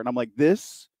shower. And I'm like,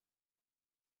 this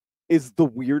is the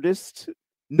weirdest.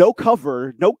 No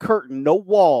cover, no curtain, no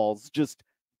walls, just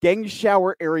gang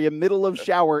shower area, middle of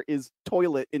shower is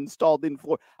toilet installed in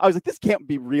floor. I was like, this can't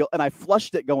be real. And I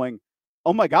flushed it going,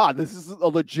 oh my God, this is a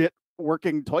legit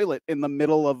working toilet in the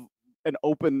middle of an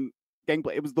open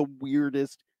gangplay. It was the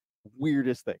weirdest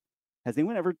thing. Has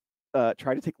anyone ever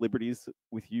tried to take liberties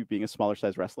with you being a smaller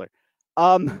size wrestler?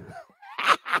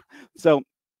 So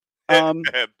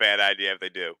bad idea if they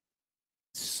do.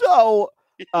 So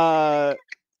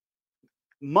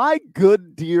my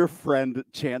good dear friend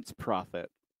Chance Prophet,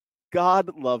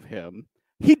 God love him.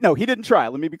 He didn't try.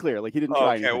 Let me be clear. Like, he didn't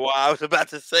try. Okay, well, I was about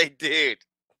to say, dude.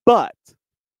 But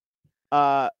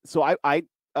so I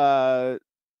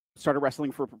started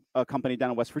wrestling for a company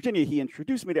down in West Virginia. He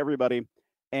introduced me to everybody.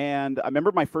 And I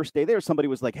remember my first day there, somebody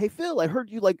was like, "Hey, Phil, I heard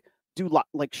you do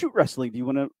shoot wrestling. Do you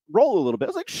want to roll a little bit?" I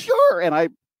was like, "Sure." And I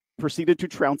proceeded to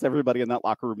trounce everybody in that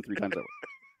locker room 3 times over.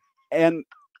 And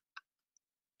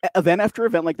then after an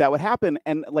event like that would happen,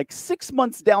 and like 6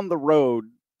 months down the road,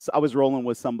 I was rolling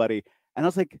with somebody, and I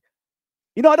was like,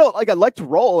 I like to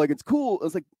roll. Like, it's cool. I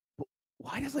was like,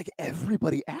 why does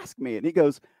everybody ask me? And he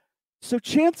goes, "So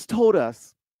Chance told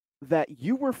us that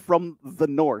you were from the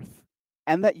North,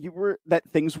 and that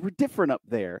things were different up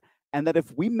there, and that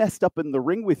if we messed up in the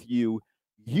ring with you,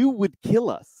 you would kill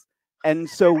us. And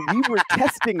so we were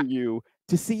testing you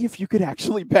to see if you could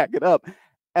actually back it up."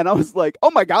 And I was like,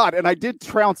 oh my God. And I did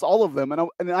trounce all of them.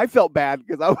 And I felt bad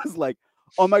because I was like,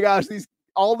 oh my gosh,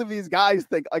 all of these guys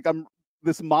think like I'm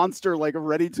this monster, like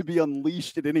ready to be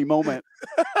unleashed at any moment.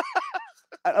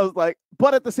 And I was like,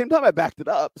 but at the same time, I backed it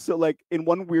up. So like in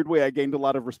one weird way, I gained a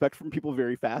lot of respect from people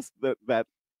very fast that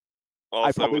also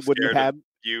I probably wouldn't have had.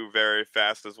 You very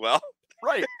fast as well.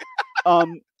 Right.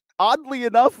 Oddly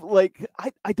enough, like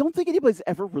I don't think anybody's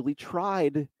ever really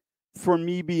tried for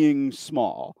me being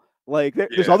small. Like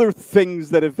there's other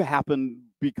things that have happened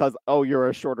because, oh, you're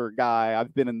a shorter guy.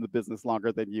 I've been in the business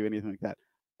longer than you, anything like that.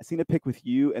 I seen a pic with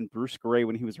you and Bruce Gray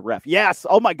when he was a ref. Yes.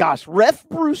 Oh my gosh. Ref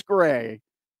Bruce Gray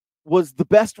was the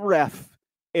best ref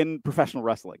in professional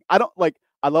wrestling. I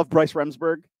love Bryce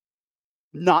Remsburg.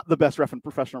 Not the best ref in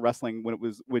professional wrestling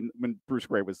when Bruce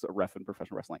Gray was a ref in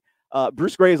professional wrestling.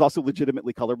 Bruce Gray is also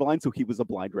legitimately colorblind, so he was a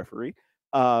blind referee.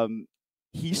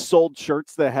 He sold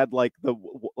shirts that had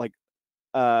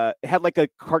it had like a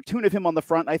cartoon of him on the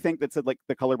front, I think, that said like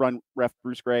the colorblind ref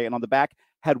Bruce Gray, and on the back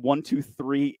had 1, 2,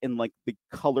 3 in like the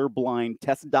colorblind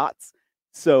test dots.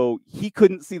 So he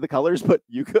couldn't see the colors, but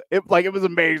you could. It was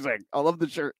amazing. I love the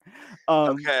shirt.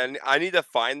 Okay, and I need to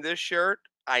find this shirt.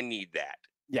 I need that.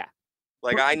 Yeah.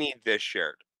 Like, I need this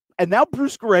shirt. And now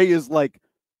Bruce Gray is like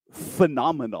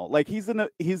phenomenal. Like he's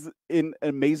in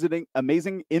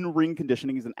amazing in-ring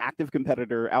conditioning. He's an active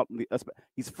competitor out in the.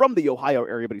 He's from the Ohio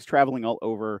area, but he's traveling all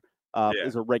over.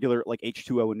 Is a regular like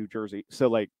H2O in New Jersey. So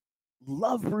like,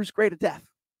 love Bruce Gray to death.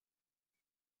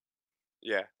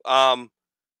 Yeah.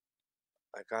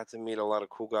 I got to meet a lot of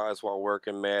cool guys while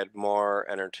working Mad Mar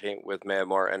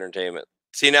Entertainment.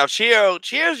 See, now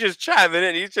Chio's just chiming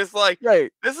in. He's just like,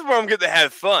 right. This is where I'm getting to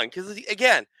have fun. Because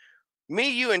again,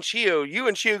 you and Chio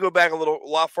go back a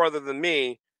lot farther than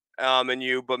me, and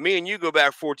you, but me and you go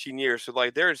back 14 years. So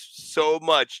like, there's so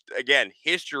much again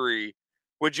history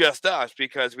with just us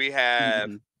because we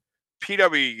have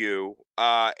PWU,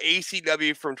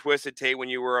 ACW from Twisted Tate when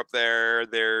you were up there.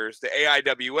 There's the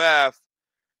AIWF.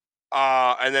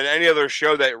 And then any other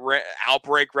show that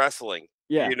Outbreak Wrestling,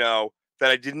 that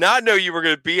I did not know you were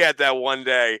going to be at that one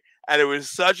day. And it was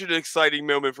such an exciting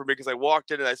moment for me because I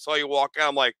walked in and I saw you walk out.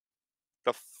 I'm like,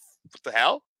 what the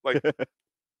hell? Like,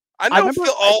 I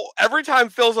know every time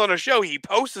Phil's on a show, he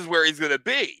posts where he's going to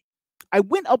be. I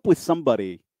went up with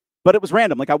somebody, but it was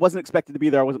random. Like, I wasn't expected to be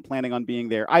there. I wasn't planning on being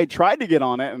there. I tried to get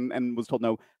on it and was told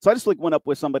no. So I just like went up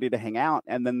with somebody to hang out.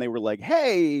 And then they were like,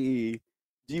 hey,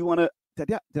 do you want to?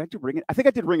 Did I do ring? I think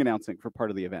I did ring announcing for part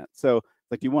of the event. So,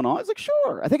 like, do you want on? I was like,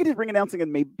 sure. I think I did ring announcing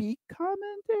and maybe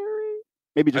commentary.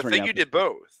 Maybe just. I think you did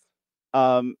both.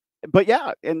 But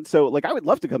yeah, and so like, I would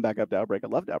love to come back up to Outbreak. I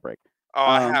loved Outbreak. Oh,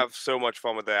 I have so much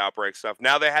fun with the Outbreak stuff.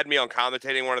 Now they had me on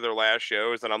commentating one of their last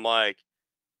shows, and I'm like,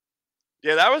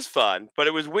 yeah, that was fun. But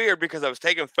it was weird because I was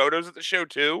taking photos at the show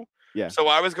too. Yeah. So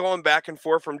I was going back and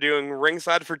forth from doing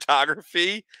ringside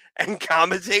photography and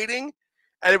commentating,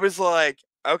 and it was like.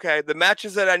 Okay, the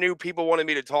matches that I knew people wanted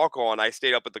me to talk on, I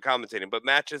stayed up at the commentating. But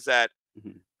matches that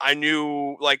I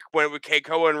knew, like when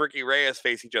Keikoa and Ricky Reyes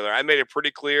face each other, I made it pretty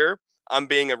clear I'm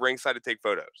being at ringside to take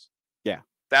photos. Yeah,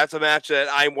 that's a match that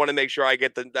I want to make sure I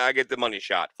get the money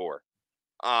shot for.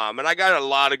 And I got a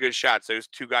lot of good shots. Those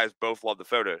two guys both love the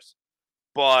photos.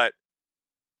 But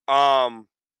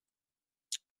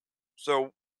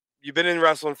so you've been in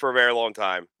wrestling for a very long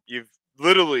time. You've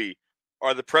literally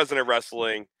are the president of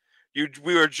wrestling.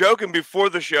 We were joking before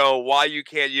the show why you're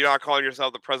not calling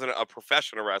yourself the president of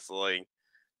professional wrestling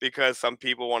because some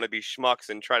people want to be schmucks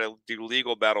and try to do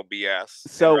legal battle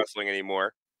BS in wrestling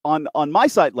anymore. On my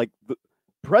side, like the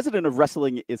president of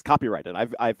wrestling is copyrighted.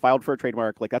 I filed for a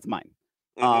trademark, like that's mine.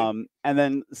 And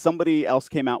then somebody else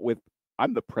came out with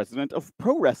I'm the president of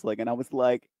pro wrestling, and I was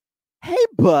like, hey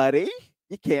buddy,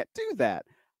 you can't do that.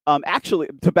 Actually,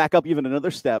 to back up even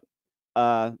another step,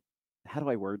 how do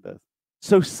I word this?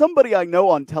 So somebody I know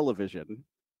on television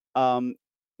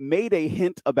made a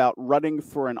hint about running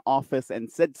for an office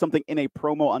and said something in a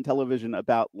promo on television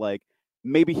about like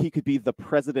maybe he could be the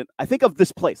president. I think of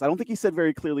this place. I don't think he said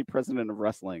very clearly president of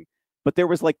wrestling, but there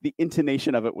was like the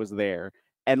intonation of it was there.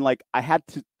 And like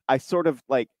I sort of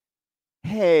like,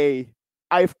 hey,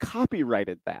 I've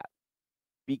copyrighted that.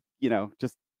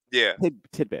 Just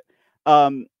tidbit.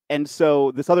 And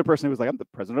so this other person who was like, I'm the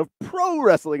president of pro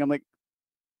wrestling. I'm like,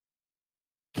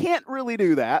 can't really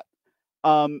do that.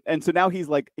 And so now he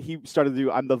started to do,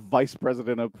 I'm the vice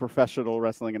president of professional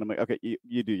wrestling. And I'm like, okay,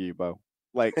 you do you, Bo.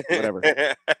 Like, whatever.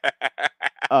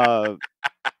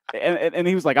 And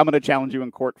he was like, I'm going to challenge you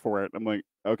in court for it. I'm like,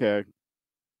 okay.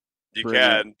 You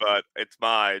can, but it's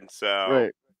mine. So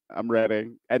right. I'm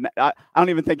ready. And I don't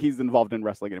even think he's involved in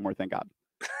wrestling anymore. Thank God.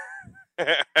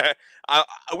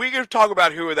 We can talk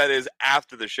about who that is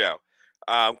after the show.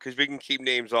 Because we can keep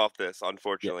names off this,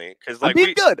 unfortunately. Because I'm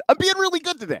being good. I'm being really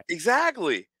good today.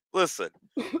 Exactly. Listen,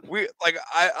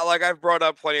 I've brought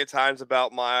up plenty of times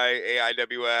about my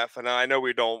AIWF, and I know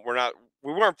we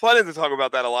weren't planning to talk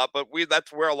about that a lot, but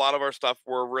that's where a lot of our stuff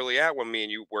were really at when me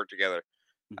and you worked together,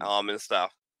 and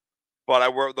stuff. But I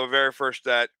worked the very first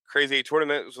Crazy 8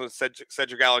 tournament was with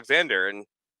Cedric Alexander, and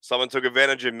someone took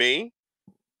advantage of me,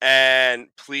 and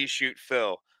please shoot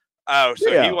Phil. Oh,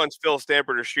 so he wants Phil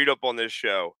Stamper to shoot up on this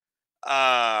show.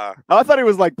 I thought he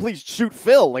was like, please shoot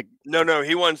Phil. Like, no,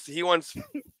 he wants you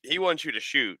to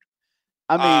shoot.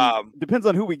 I mean, depends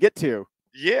on who we get to.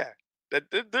 Yeah,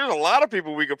 there's a lot of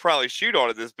people we could probably shoot on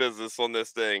at this business on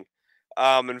this thing.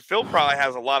 And Phil probably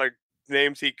has a lot of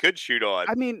names he could shoot on.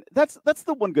 I mean, that's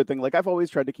the one good thing. Like, I've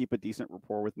always tried to keep a decent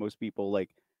rapport with most people.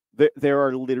 Like, there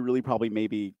are literally probably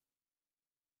maybe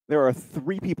there are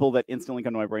 3 people that instantly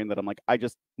come to my brain that I'm like, I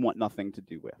just want nothing to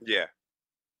do with. Yeah.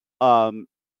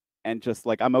 And just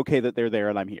like, I'm okay that they're there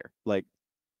and I'm here. Like,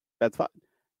 that's fine.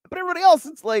 But everybody else,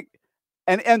 it's like,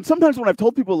 and sometimes when I've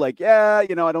told people like, yeah,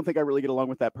 I don't think I really get along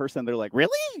with that person, they're like,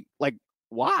 really? Like,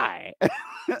 why?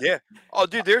 Yeah. Oh,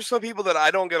 dude, there's some people that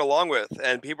I don't get along with,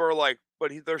 and people are like,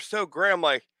 but they're so great. I'm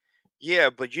like, yeah,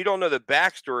 but you don't know the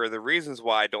backstory or the reasons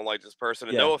why I don't like this person.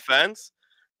 And no offense,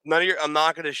 I'm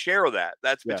not going to share that.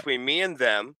 That's between me and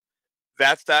them.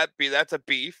 That's a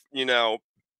beef.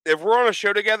 If we're on a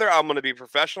show together, I'm going to be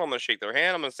professional. I'm going to shake their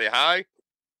hand. I'm going to say hi.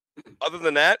 Other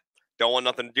than that, don't want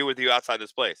nothing to do with you outside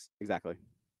this place. Exactly.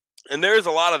 And there's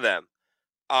a lot of them.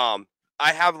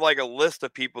 I have like a list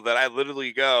of people that I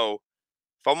literally go,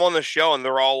 if I'm on the show and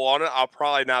they're all on it, I'll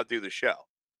probably not do the show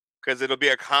because it'll be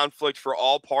a conflict for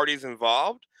all parties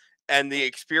involved and the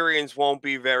experience won't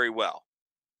be very well.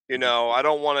 I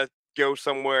don't want to go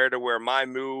somewhere to where my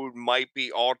mood might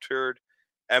be altered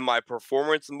and my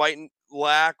performance might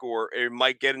lack, or it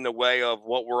might get in the way of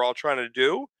what we're all trying to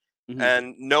do.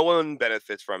 And no one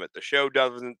benefits from it. The show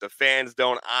doesn't, the fans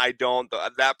don't, I don't,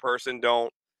 that person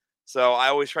don't. So I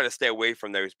always try to stay away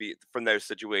from those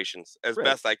situations as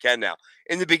best I can now.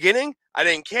 In the beginning, I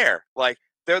didn't care. Like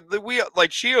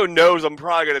Chio knows I'm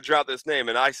probably going to drop this name,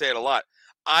 and I say it a lot.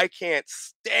 I can't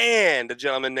stand a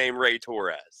gentleman named Ray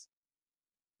Torres.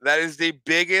 That is the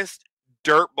biggest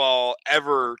dirtball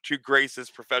ever to grace this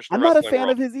professional wrestling. I'm not a fan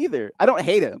world. of his either. I don't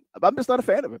hate him. I'm just not a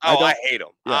fan of him. I hate him.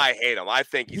 Yeah. I hate him. I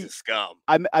think he's a scum.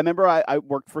 I remember I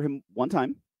worked for him one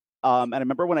time. And I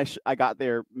remember when I got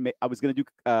there, I was going to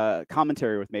do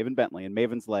commentary with Maven Bentley, and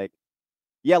Maven's like,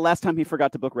 yeah, last time he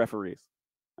forgot to book referees.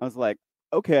 I was like,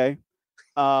 okay.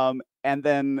 And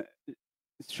then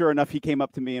sure enough, he came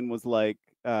up to me and was like,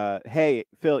 hey,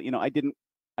 Phil, I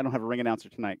don't have a ring announcer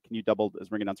tonight. Can you double as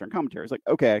ring announcer and commentary? I was like,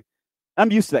 okay. I'm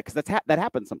used to that because that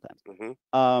happens sometimes.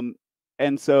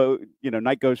 And so,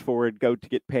 night goes forward, go to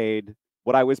get paid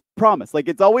what I was promised. Like,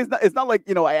 it's not like,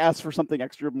 I asked for something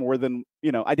extra more than,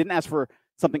 I didn't ask for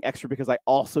something extra because I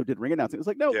also did ring announcing. It was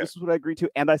like, no, this is what I agreed to.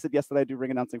 And I said, yes, that I do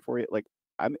ring announcing for you. Like,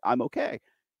 I'm okay.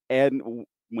 And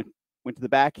went to the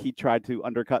back, he tried to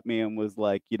undercut me and was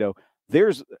like,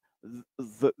 there's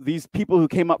these people who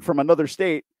came up from another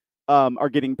state are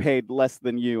getting paid less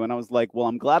than you. And I was like, well,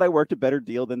 I'm glad I worked a better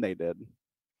deal than they did.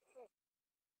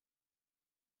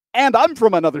 And I'm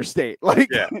from another state. Like,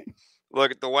 yeah.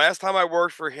 Look, the last time I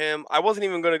worked for him, I wasn't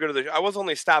even going to go to I was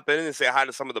only stopping in and say hi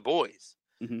to some of the boys.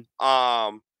 And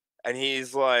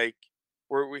he's like,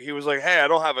 he was like, hey, I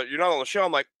don't have it. You're not on the show.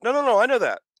 I'm like, no, I know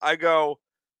that. I go,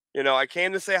 I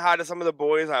came to say hi to some of the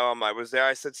boys. I was there.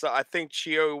 I said, so I think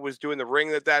Chio was doing the ring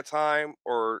at that time,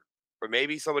 or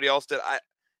maybe somebody else did.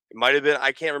 It might have been,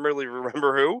 I can't really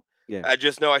remember who. Yeah. I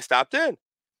just know I stopped in.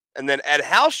 And then Ed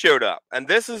House showed up. And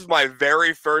this is my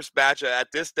very first match at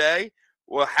this day.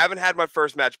 Well, haven't had my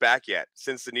first match back yet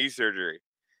since the knee surgery.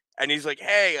 And he's like,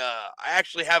 hey, I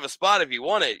actually have a spot if you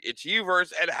want it. It's you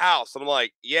versus Ed House. I'm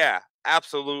like, yeah,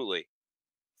 absolutely.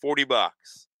 $40.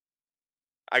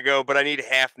 I go, but I need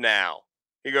half now.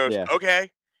 He goes,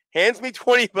 okay. Hands me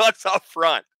 $20 up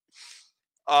front.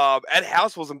 Ed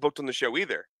House wasn't booked on the show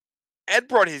either. Ed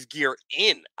brought his gear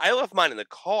in. I left mine in the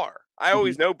car. I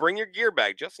always know, bring your gear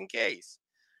back just in case.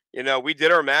 We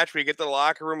did our match. We get to the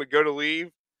locker room. We go to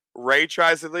leave. Ray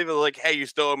tries to leave. They're like, hey, you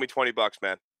still owe me $20,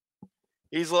 man.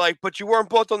 He's like, but you weren't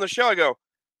booked on the show. I go,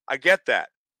 I get that.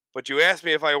 But you asked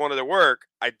me if I wanted to work.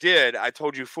 I did. I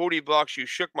told you $40. You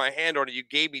shook my hand on it. You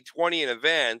gave me 20 in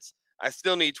advance. I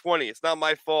still need 20. It's not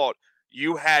my fault.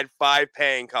 You had 5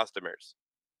 paying customers.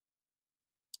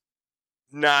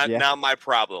 Not my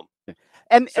problem.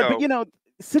 And but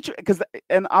because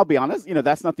and I'll be honest,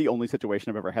 that's not the only situation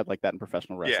I've ever had like that in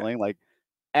professional wrestling. Like,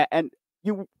 and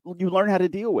you learn how to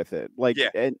deal with it. Like,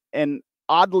 and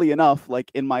oddly enough, like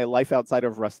in my life outside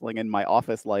of wrestling and my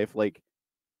office life, like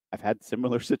I've had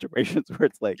similar situations where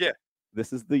it's like,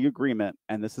 this is the agreement,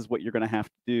 and this is what you're gonna have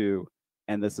to do,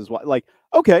 and this is what, like,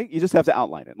 okay, you just have to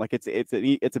outline it. Like it's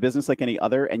a business like any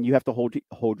other, and you have to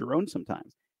hold your own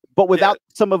sometimes. But without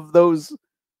some of those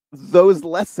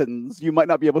lessons, you might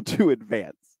not be able to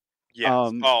advance. Yeah.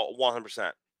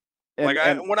 100%. When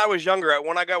I was younger,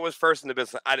 when I was first in the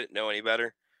business, I didn't know any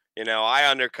better. I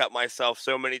undercut myself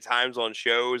so many times on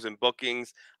shows and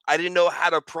bookings. I didn't know how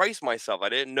to price myself. I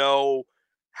didn't know,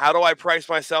 how do I price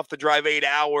myself to drive 8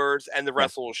 hours and the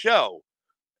wrestle a show?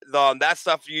 That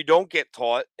stuff you don't get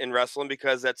taught in wrestling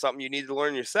because that's something you need to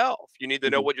learn yourself. You need to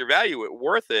know what your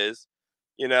worth is.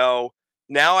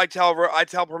 Now I tell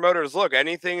promoters, look,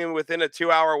 anything within a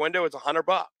 2-hour window, it's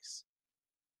 $100.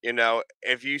 You know,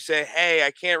 if you say, hey,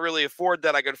 I can't really afford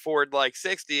that, I could afford like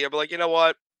 60, I'll be like, you know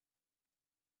what?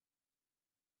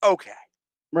 Okay.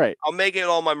 Right. I'll make it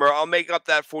all I'll make up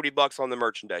that $40 on the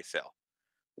merchandise sale.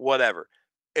 Whatever.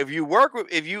 If you work with,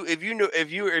 if you know,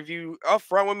 if you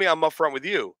upfront with me, I'm upfront with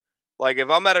you. Like if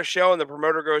I'm at a show and the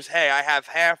promoter goes, hey, I have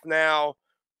half now.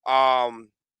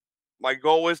 My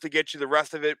goal is to get you the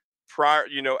rest of it prior,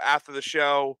 after the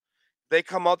show. They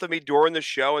come up to me during the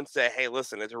show and say, hey,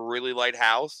 listen, it's a really light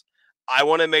house. I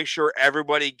want to make sure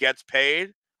everybody gets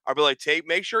paid. I'll be like,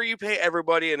 make sure you pay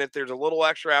everybody. And if there's a little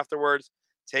extra afterwards,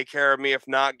 take care of me. If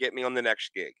not, get me on the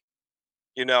next gig.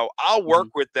 I'll work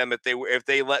with them if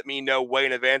they let me know way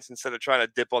in advance instead of trying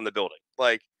to dip on the building.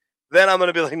 Like, then I'm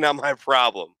gonna be like, not my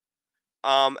problem.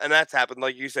 And that's happened.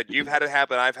 Like you said, you've had it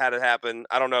happen. I've had it happen.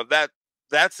 I don't know if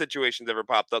that situation's ever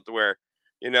popped up to where,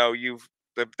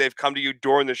 they've come to you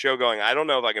during the show going, I don't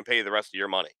know if I can pay you the rest of your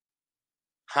money.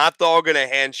 Hot dog and a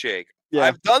handshake. Yeah.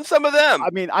 I've done some of them. I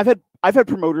mean, I've had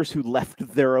promoters who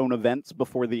left their own events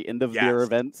before the end of their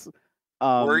events.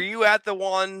 Were you at the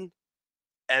one?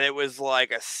 And it was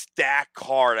like a stack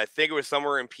card. I think it was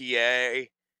somewhere in PA.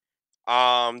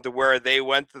 To where they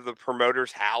went to the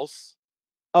promoter's house.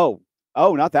 Oh,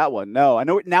 not that one. No, I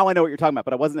know what you're talking about,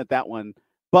 but I wasn't at that one.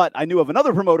 But I knew of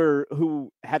another promoter who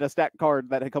had a stack card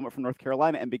that had come up from North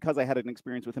Carolina, and because I had an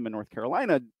experience with him in North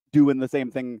Carolina doing the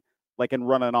same thing, like and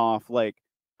running off, like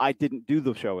I didn't do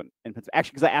the show in Pennsylvania.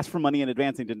 Actually, because I asked for money in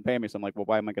advance and he didn't pay me, so I'm like, well,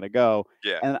 why am I going to go?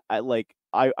 Yeah. And I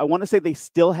want to say they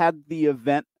still had the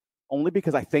event. Only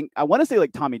because I want to say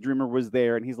like Tommy Dreamer was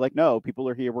there and he's like, no, people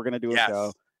are here. We're going to do a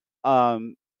show.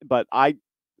 But I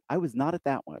was not at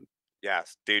that one.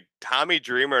 Yes, dude. Tommy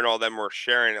Dreamer and all them were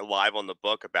sharing it live on the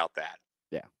book about that.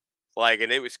 Yeah.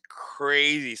 And it was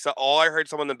crazy. So all I heard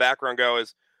someone in the background go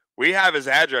is, we have his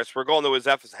address. We're going to his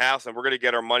F's house and we're going to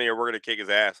get our money or we're going to kick his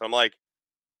ass. I'm like,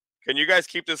 can you guys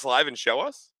keep this live and show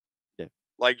us? Yeah.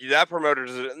 Like that promoter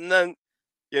does it. And then,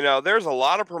 there's a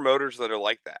lot of promoters that are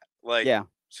like that. Like, yeah.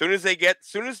 Soon as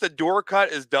the door cut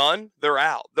is done, they're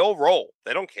out. They'll roll.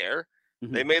 They don't care.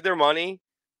 Mm-hmm. They made their money.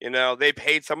 They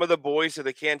paid some of the boys, so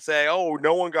they can't say, "Oh,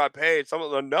 no one got paid." Some of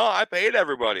them, no, I paid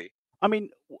everybody. I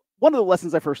mean, one of the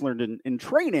lessons I first learned in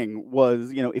training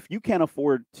was, if you can't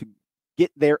afford to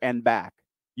get there and back,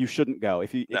 you shouldn't go.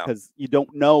 Because you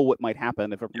don't know what might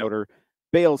happen if a promoter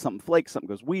bails, something flakes, something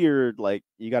goes weird. Like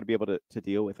you got to be able to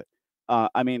deal with it.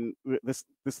 I mean, this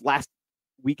last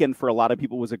weekend for a lot of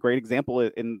people was a great example.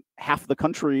 In half the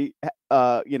country,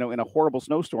 in a horrible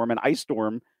snowstorm and ice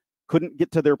storm, couldn't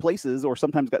get to their places or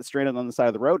sometimes got stranded on the side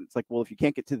of the road. It's like, well, if you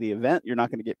can't get to the event, you're not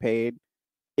going to get paid.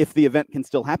 If the event can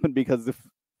still happen because if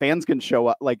fans can show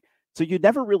up, so you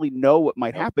never really know what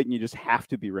might happen. You just have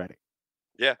to be ready.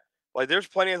 Yeah. Like there's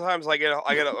plenty of times I get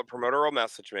a promoter will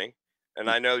message me, and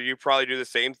I know you probably do the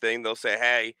same thing. They'll say,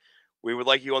 hey, we would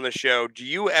like you on the show. Do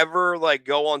you ever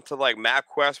go onto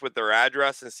MapQuest with their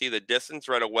address and see the distance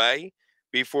right away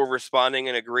before responding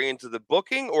and agreeing to the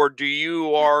booking? Or do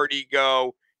you already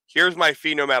go, here's my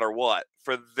fee no matter what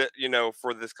for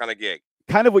for this kind of gig?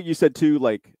 Kind of what you said too.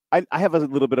 Like I have a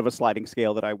little bit of a sliding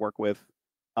scale that I work with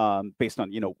based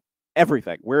on,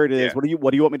 everything, where it is. Yeah.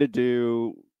 What do you want me to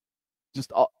do?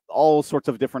 Just all sorts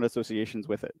of different associations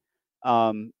with it.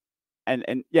 For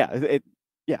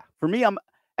me,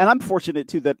 I'm fortunate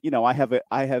too that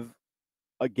I have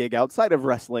a gig outside of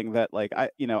wrestling that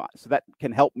so that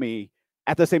can help me.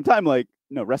 At the same time,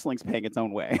 wrestling's paying its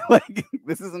own way.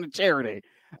 This isn't a charity.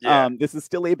 Yeah. This is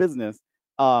still a business.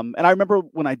 And I remember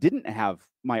when I didn't have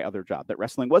my other job, that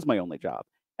wrestling was my only job.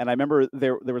 And I remember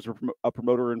there was a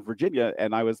promoter in Virginia,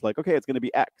 and I was like, okay, it's going to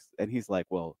be X. And he's like,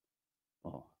 well,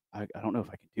 I don't know if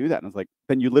I can do that. And I was like,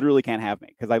 then you literally can't have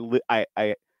me because I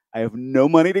have no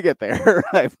money to get there.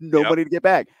 I have no money to get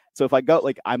back. So if I go,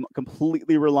 I'm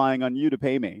completely relying on you to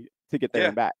pay me to get there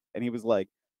and back. And he was like,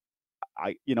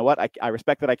 you know what? I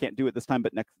respect that I can't do it this time,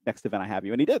 but next event I have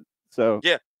you. And he did. So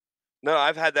yeah, no,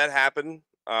 I've had that happen.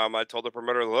 I told the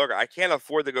promoter, look, I can't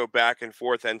afford to go back and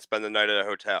forth and spend the night at a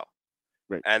hotel.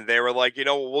 Right. And they were like,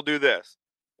 we'll do this.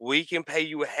 We can pay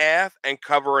you half and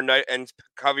cover your night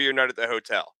at the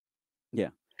hotel.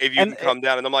 Yeah. If you can come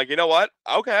down. And I'm like, you know what?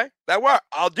 Okay, that works.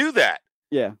 I'll do that.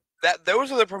 Yeah.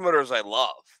 Those are the promoters I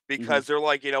love because they're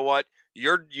like, you know what?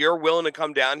 You're willing to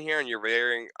come down here and you're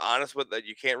very honest with that.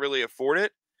 You can't really afford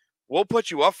it. We'll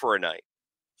put you up for a night.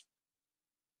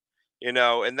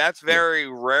 And that's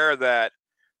very rare that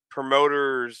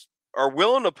promoters are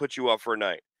willing to put you up for a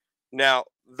night. Now,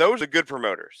 those are good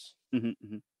promoters.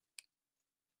 Mm-hmm.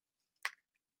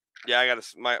 Yeah,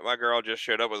 my girl just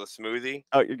showed up with a smoothie.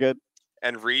 Oh, you're good.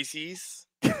 And Reese's.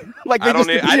 Like I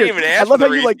didn't even ask love for how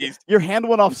the you like Reese's. your hand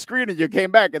went off screen and you came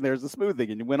back and there's a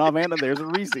smoothie and you went off hand and there's a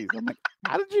Reese's. I'm like,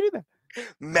 how did you do that?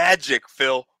 Magic,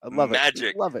 Phil. I love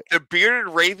Magic. it. Love it. The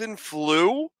bearded raven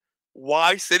flew.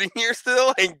 Why sitting here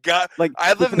still and got? Like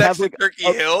I live it next has, to like, Turkey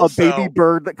a Hill, baby so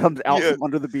bird that comes out Yeah. from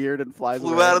under the beard and flies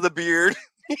flew away. out of the beard.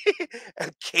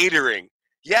 And catering.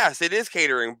 Yes, it is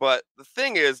catering, but the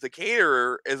thing is, the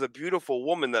caterer is a beautiful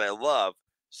woman that I love.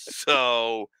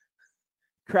 So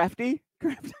Crafty.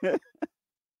 it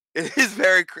is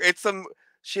very. It's some.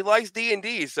 She likes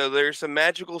D&D, so there's some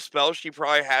magical spells she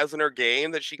probably has in her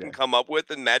game that she can Yeah. come up with,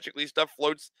 and magically stuff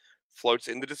floats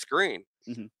into the screen.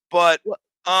 Mhm. But Well,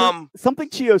 So something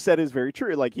Chio said is very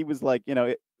true. Like he was like,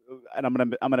 and I'm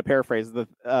gonna paraphrase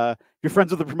your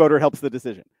friends with the promoter helps the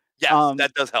decision. yes,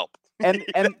 that does help. And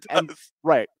That and does.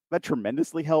 right, that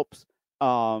tremendously helps.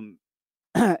 And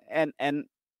I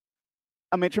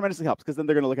mean, it tremendously helps because then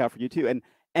they're gonna look out for you too.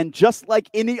 And just like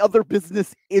any other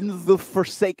business in the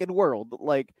forsaken world,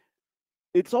 like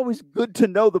it's always good to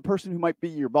know the person who might be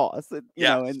your boss,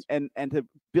 Yes. and to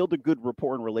build a good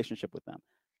rapport and relationship with them.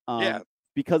 Yeah.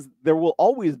 Because there will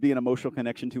always be an emotional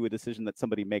connection to a decision that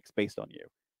somebody makes based on you,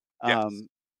 Yes.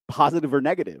 positive or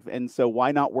negative. And so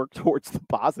why not work towards the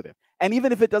positive? And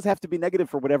even if it does have to be negative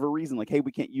for whatever reason, like, hey,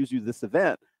 we can't use you this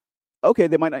event. Okay,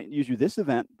 they might not use you this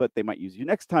event, but they might use you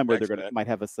next time where Next they're event. might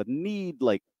have a sudden need.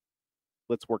 Like,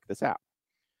 let's work this out.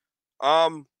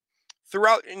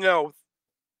 Throughout,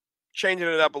 changing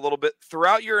it up a little bit,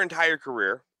 throughout your entire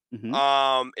career,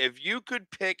 Mhm. if you could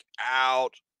pick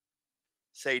out,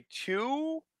 say,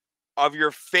 2 of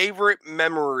your favorite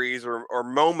memories or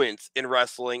moments in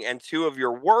wrestling and 2 of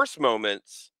your worst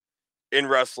moments in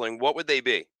wrestling, what would they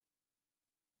be?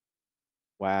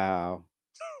 Wow.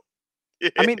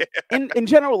 I mean, in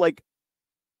general, like,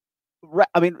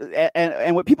 I mean,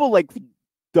 and what people like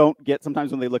don't get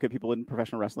sometimes when they look at people in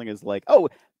professional wrestling is like, oh,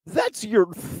 that's your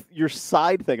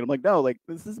side thing. And I'm like, no, like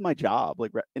this is my job.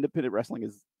 Like independent wrestling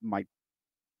is my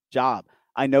job.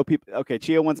 I know people. Okay,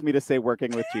 Chio wants me to say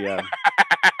working with Chio.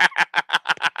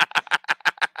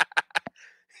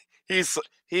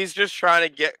 He's just trying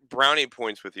to get brownie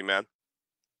points with you, man.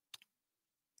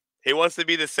 He wants to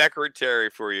be the secretary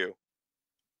for you.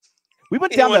 We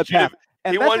went down that wants you to- path,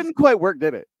 and he that wants- didn't quite work,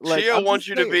 did it? Like, Chio I'm wants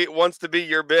just you to saying. wants to be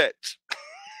your bitch.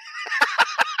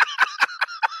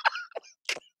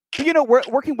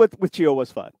 Working with Chio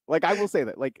was fun. Like, I will say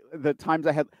that. Like, the times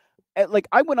I had, like,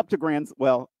 I went up to Grand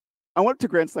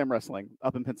Slam Wrestling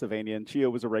up in Pennsylvania, and Chio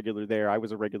was a regular there. I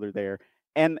was a regular there,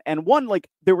 and one, like,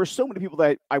 there were so many people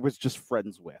that I was just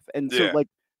friends with, and so Yeah. like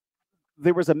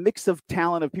there was a mix of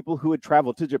talent of people who had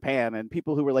traveled to Japan and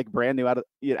people who were like brand new out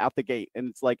the gate, and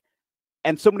it's like,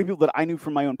 and so many people that I knew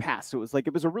from my own past. So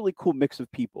it was a really cool mix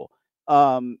of people.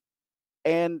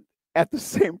 And at the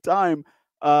same time,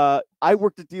 I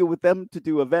worked a deal with them to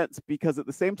do events because at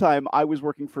the same time I was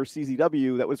working for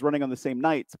CZW that was running on the same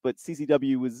nights, but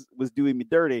CZW was doing me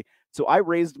dirty. So I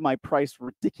raised my price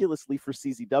ridiculously for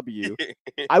CZW.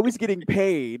 I was getting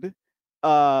paid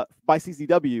by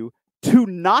CZW to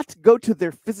not go to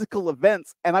their physical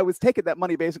events, and I was taking that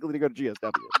money basically to go to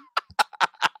GSW.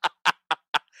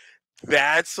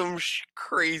 That's some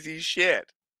crazy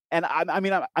shit. And I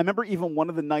remember even one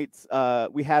of the nights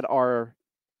we had our,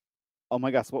 oh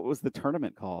my gosh, what was the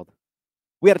tournament called?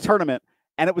 We had a tournament,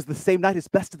 and it was the same night as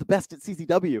Best of the Best at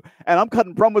CZW. And I'm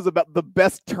cutting promos about the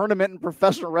best tournament in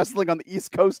professional wrestling on the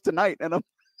East Coast tonight. And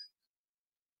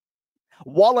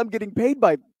while I'm getting paid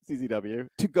by CZW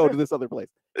to go to this other place.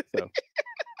 So,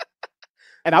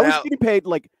 and I was getting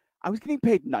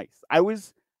paid nice.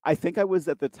 I think I was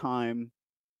at the time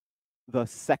the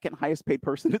second highest paid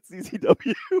person at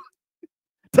CZW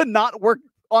to not work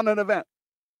on an event.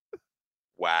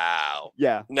 Wow.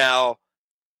 Yeah. Now,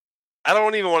 I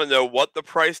don't even want to know what the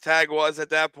price tag was at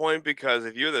that point, because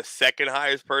if you're the second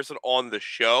highest person on the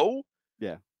show,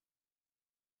 yeah,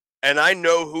 and I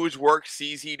know who's worked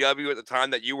CZW at the time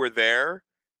that you were there,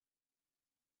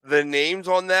 the names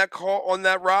on that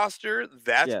roster,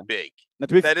 that's big. Now,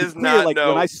 to be That is clear, not like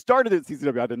when I started at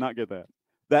CZW, I did not get that.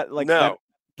 That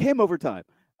came over time.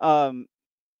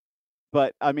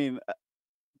 But I mean,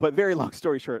 but very long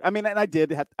story short, I mean, and I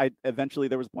eventually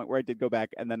there was a point where I did go back,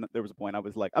 and then there was a point I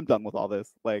was like, I'm done with all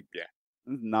this. Like, yeah,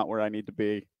 this is not where I need to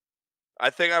be.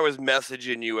 I think I was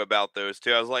messaging you about those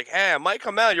too. I was like, hey, I might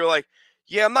come out. You're like,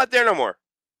 yeah, I'm not there no more.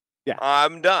 Yeah,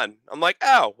 I'm done. I'm like,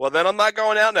 oh, well, then I'm not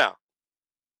going out now.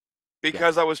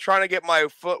 Because I was trying to get my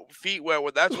feet wet.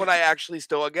 That's when I actually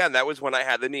that was when I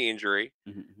had the knee injury.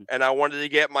 Mm-hmm. And I wanted to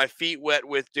get my feet wet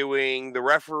with doing the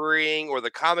refereeing or the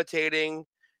commentating.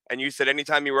 And you said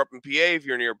anytime you were up in PA, if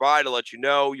you're nearby, to let you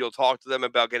know, you'll talk to them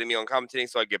about getting me on commentating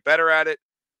so I get better at it.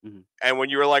 Mhm. And when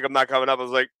you were like, I'm not coming up, I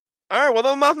was like, all right, well,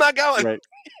 then I'm not going. Right.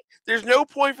 There's no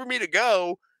point for me to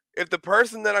go if the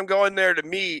person that I'm going there to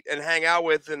meet and hang out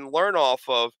with and learn off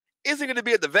of isn't going to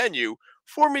be at the venue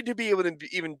for me to be able to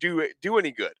even do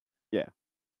any good. Yeah.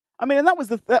 I mean, and that was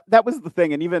the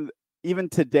thing. And even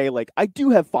today, like, I do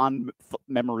have fond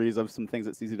memories of some things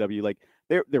at CZW. Like,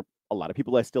 there a lot of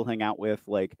people I still hang out with.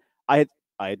 Like, I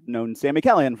had known Sami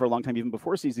Callihan for a long time, even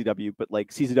before CZW, but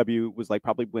like CZW was like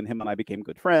probably when him and I became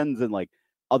good friends, and like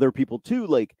other people too.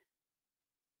 Like,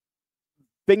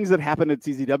 things that happened at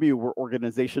CZW were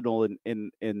organizational in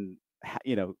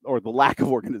you know, or the lack of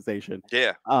organization.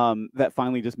 Yeah. That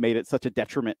finally just made it such a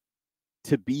detriment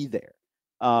to be there.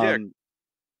 Yeah.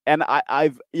 And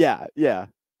I've yeah.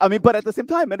 I mean, but at the same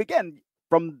time, and again,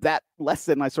 from that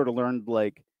lesson, I sort of learned,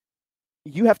 like,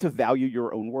 you have to value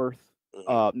your own worth,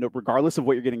 no, regardless of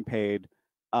what you're getting paid.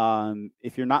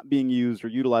 If you're not being used or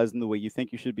utilized in the way you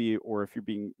think you should be, or if you're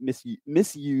being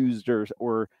misused,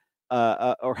 or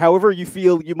however you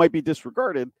feel you might be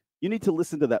disregarded, you need to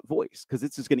listen to that voice, because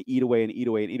it's just going to eat away and eat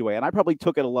away and eat away. And I probably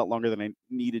took it a lot longer than I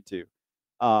needed to.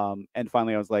 And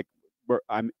finally, I was like,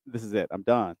 this is it. I'm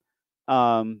done.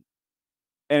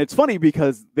 And it's funny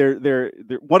because they're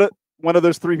one of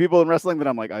those three people in wrestling that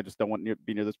I'm like, I just don't want to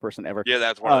be near this person ever. Yeah,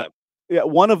 that's one of them. Yeah,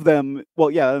 one of them. Well,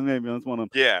 yeah, maybe that's one of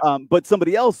them. Yeah. But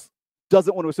somebody else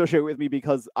doesn't want to associate with me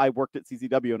because I worked at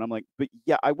CZW, and I'm like, but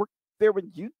yeah, I worked there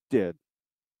when you did.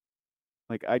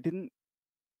 Like, I didn't.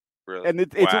 Really? And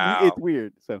it's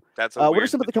weird. So that's what are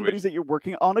some of the companies that you're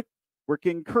working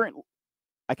currently?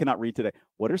 I cannot read today.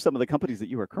 What are some of the companies that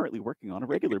you are currently working on a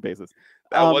regular basis?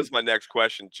 That was my next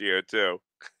question, Gio, too.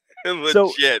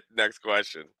 Legit next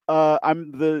question.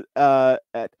 I'm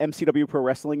at MCW Pro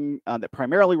Wrestling that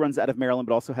primarily runs out of Maryland,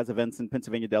 but also has events in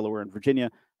Pennsylvania, Delaware, and Virginia.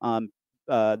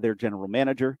 Their general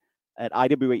manager. At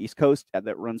IWA East Coast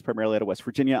that runs primarily out of West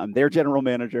Virginia. I'm their general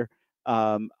manager.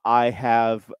 I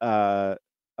have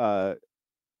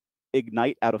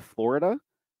Ignite out of Florida,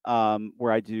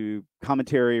 where I do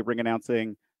commentary, ring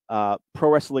announcing. Pro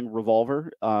Wrestling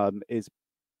Revolver is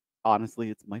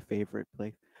honestly, it's my favorite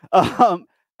place.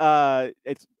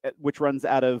 Which runs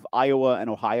out of Iowa and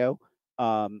Ohio.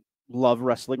 Love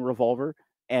Wrestling Revolver,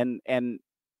 and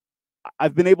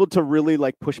I've been able to really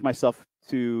like push myself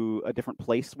to a different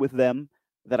place with them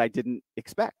that I didn't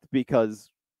expect, because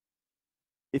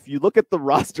if you look at the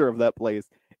roster of that place,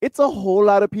 it's a whole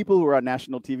lot of people who are on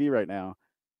national TV right now,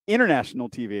 international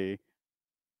TV,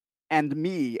 and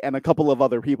me and a couple of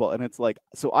other people. And it's like,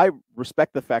 so I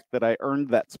respect the fact that I earned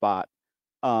that spot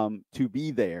to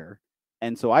be there.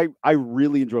 And so I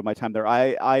really enjoy my time there.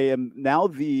 I am now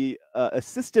the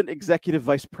assistant executive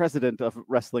vice president of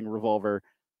Wrestling Revolver,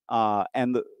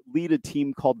 and lead a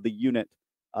team called The Unit,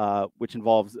 which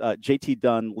involves JT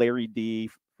Dunn, Larry D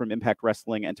from Impact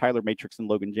Wrestling, and Tyler Matrix and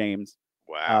Logan James.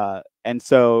 Wow. And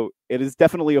so it is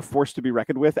definitely a force to be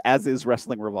reckoned with, as is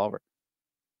Wrestling Revolver.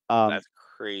 That's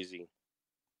crazy.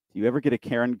 Do you ever get a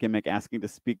Karen gimmick asking to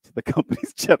speak to the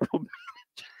company's general manager?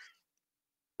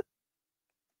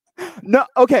 No,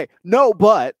 okay, no,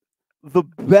 but the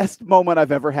best moment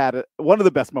I've ever had, one of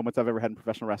the best moments I've ever had in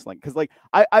professional wrestling, because like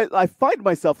I find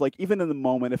myself, like, even in the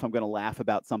moment, if I'm going to laugh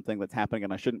about something that's happening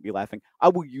and I shouldn't be laughing, I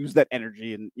will use that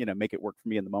energy and, you know, make it work for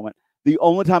me in the moment. The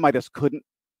only time I just couldn't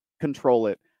control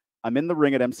it, I'm in the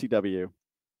ring at MCW,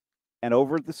 and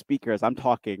over the speaker as I'm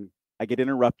talking, I get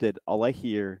interrupted. All I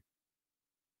hear,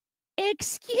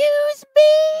 "Excuse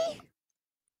me,"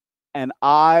 and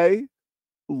I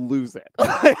lose it.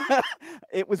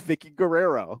 It was Vicky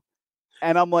Guerrero.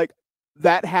 And I'm like,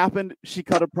 that happened. She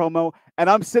cut a promo, and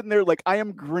I'm sitting there like, I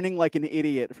am grinning like an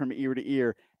idiot from ear to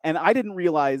ear. And I didn't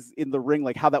realize in the ring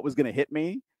like how that was going to hit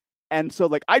me. And so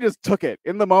like I just took it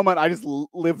in the moment. I just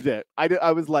lived it.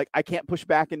 I was like, I can't push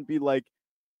back and be like,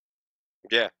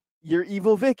 yeah, you're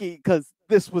evil Vicky, because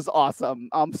this was awesome.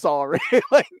 I'm sorry.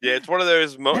 Like, yeah, it's one of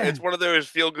those. It's one of those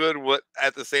feel good. What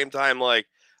at the same time, like,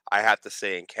 I have to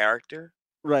say in character.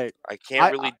 Right. I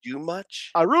can't really do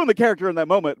much. I ruined the character in that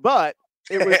moment, but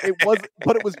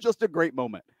it was just a great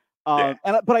moment. But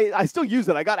I still use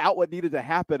it. I got out what needed to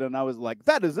happen, and I was like,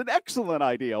 that is an excellent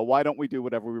idea. Why don't we do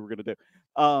whatever we were going to do?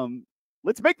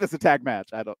 Let's make this a tag match.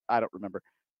 I don't remember.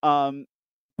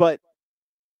 But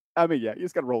I mean, yeah, you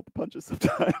just got to roll with the punches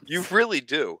sometimes. You really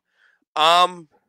do.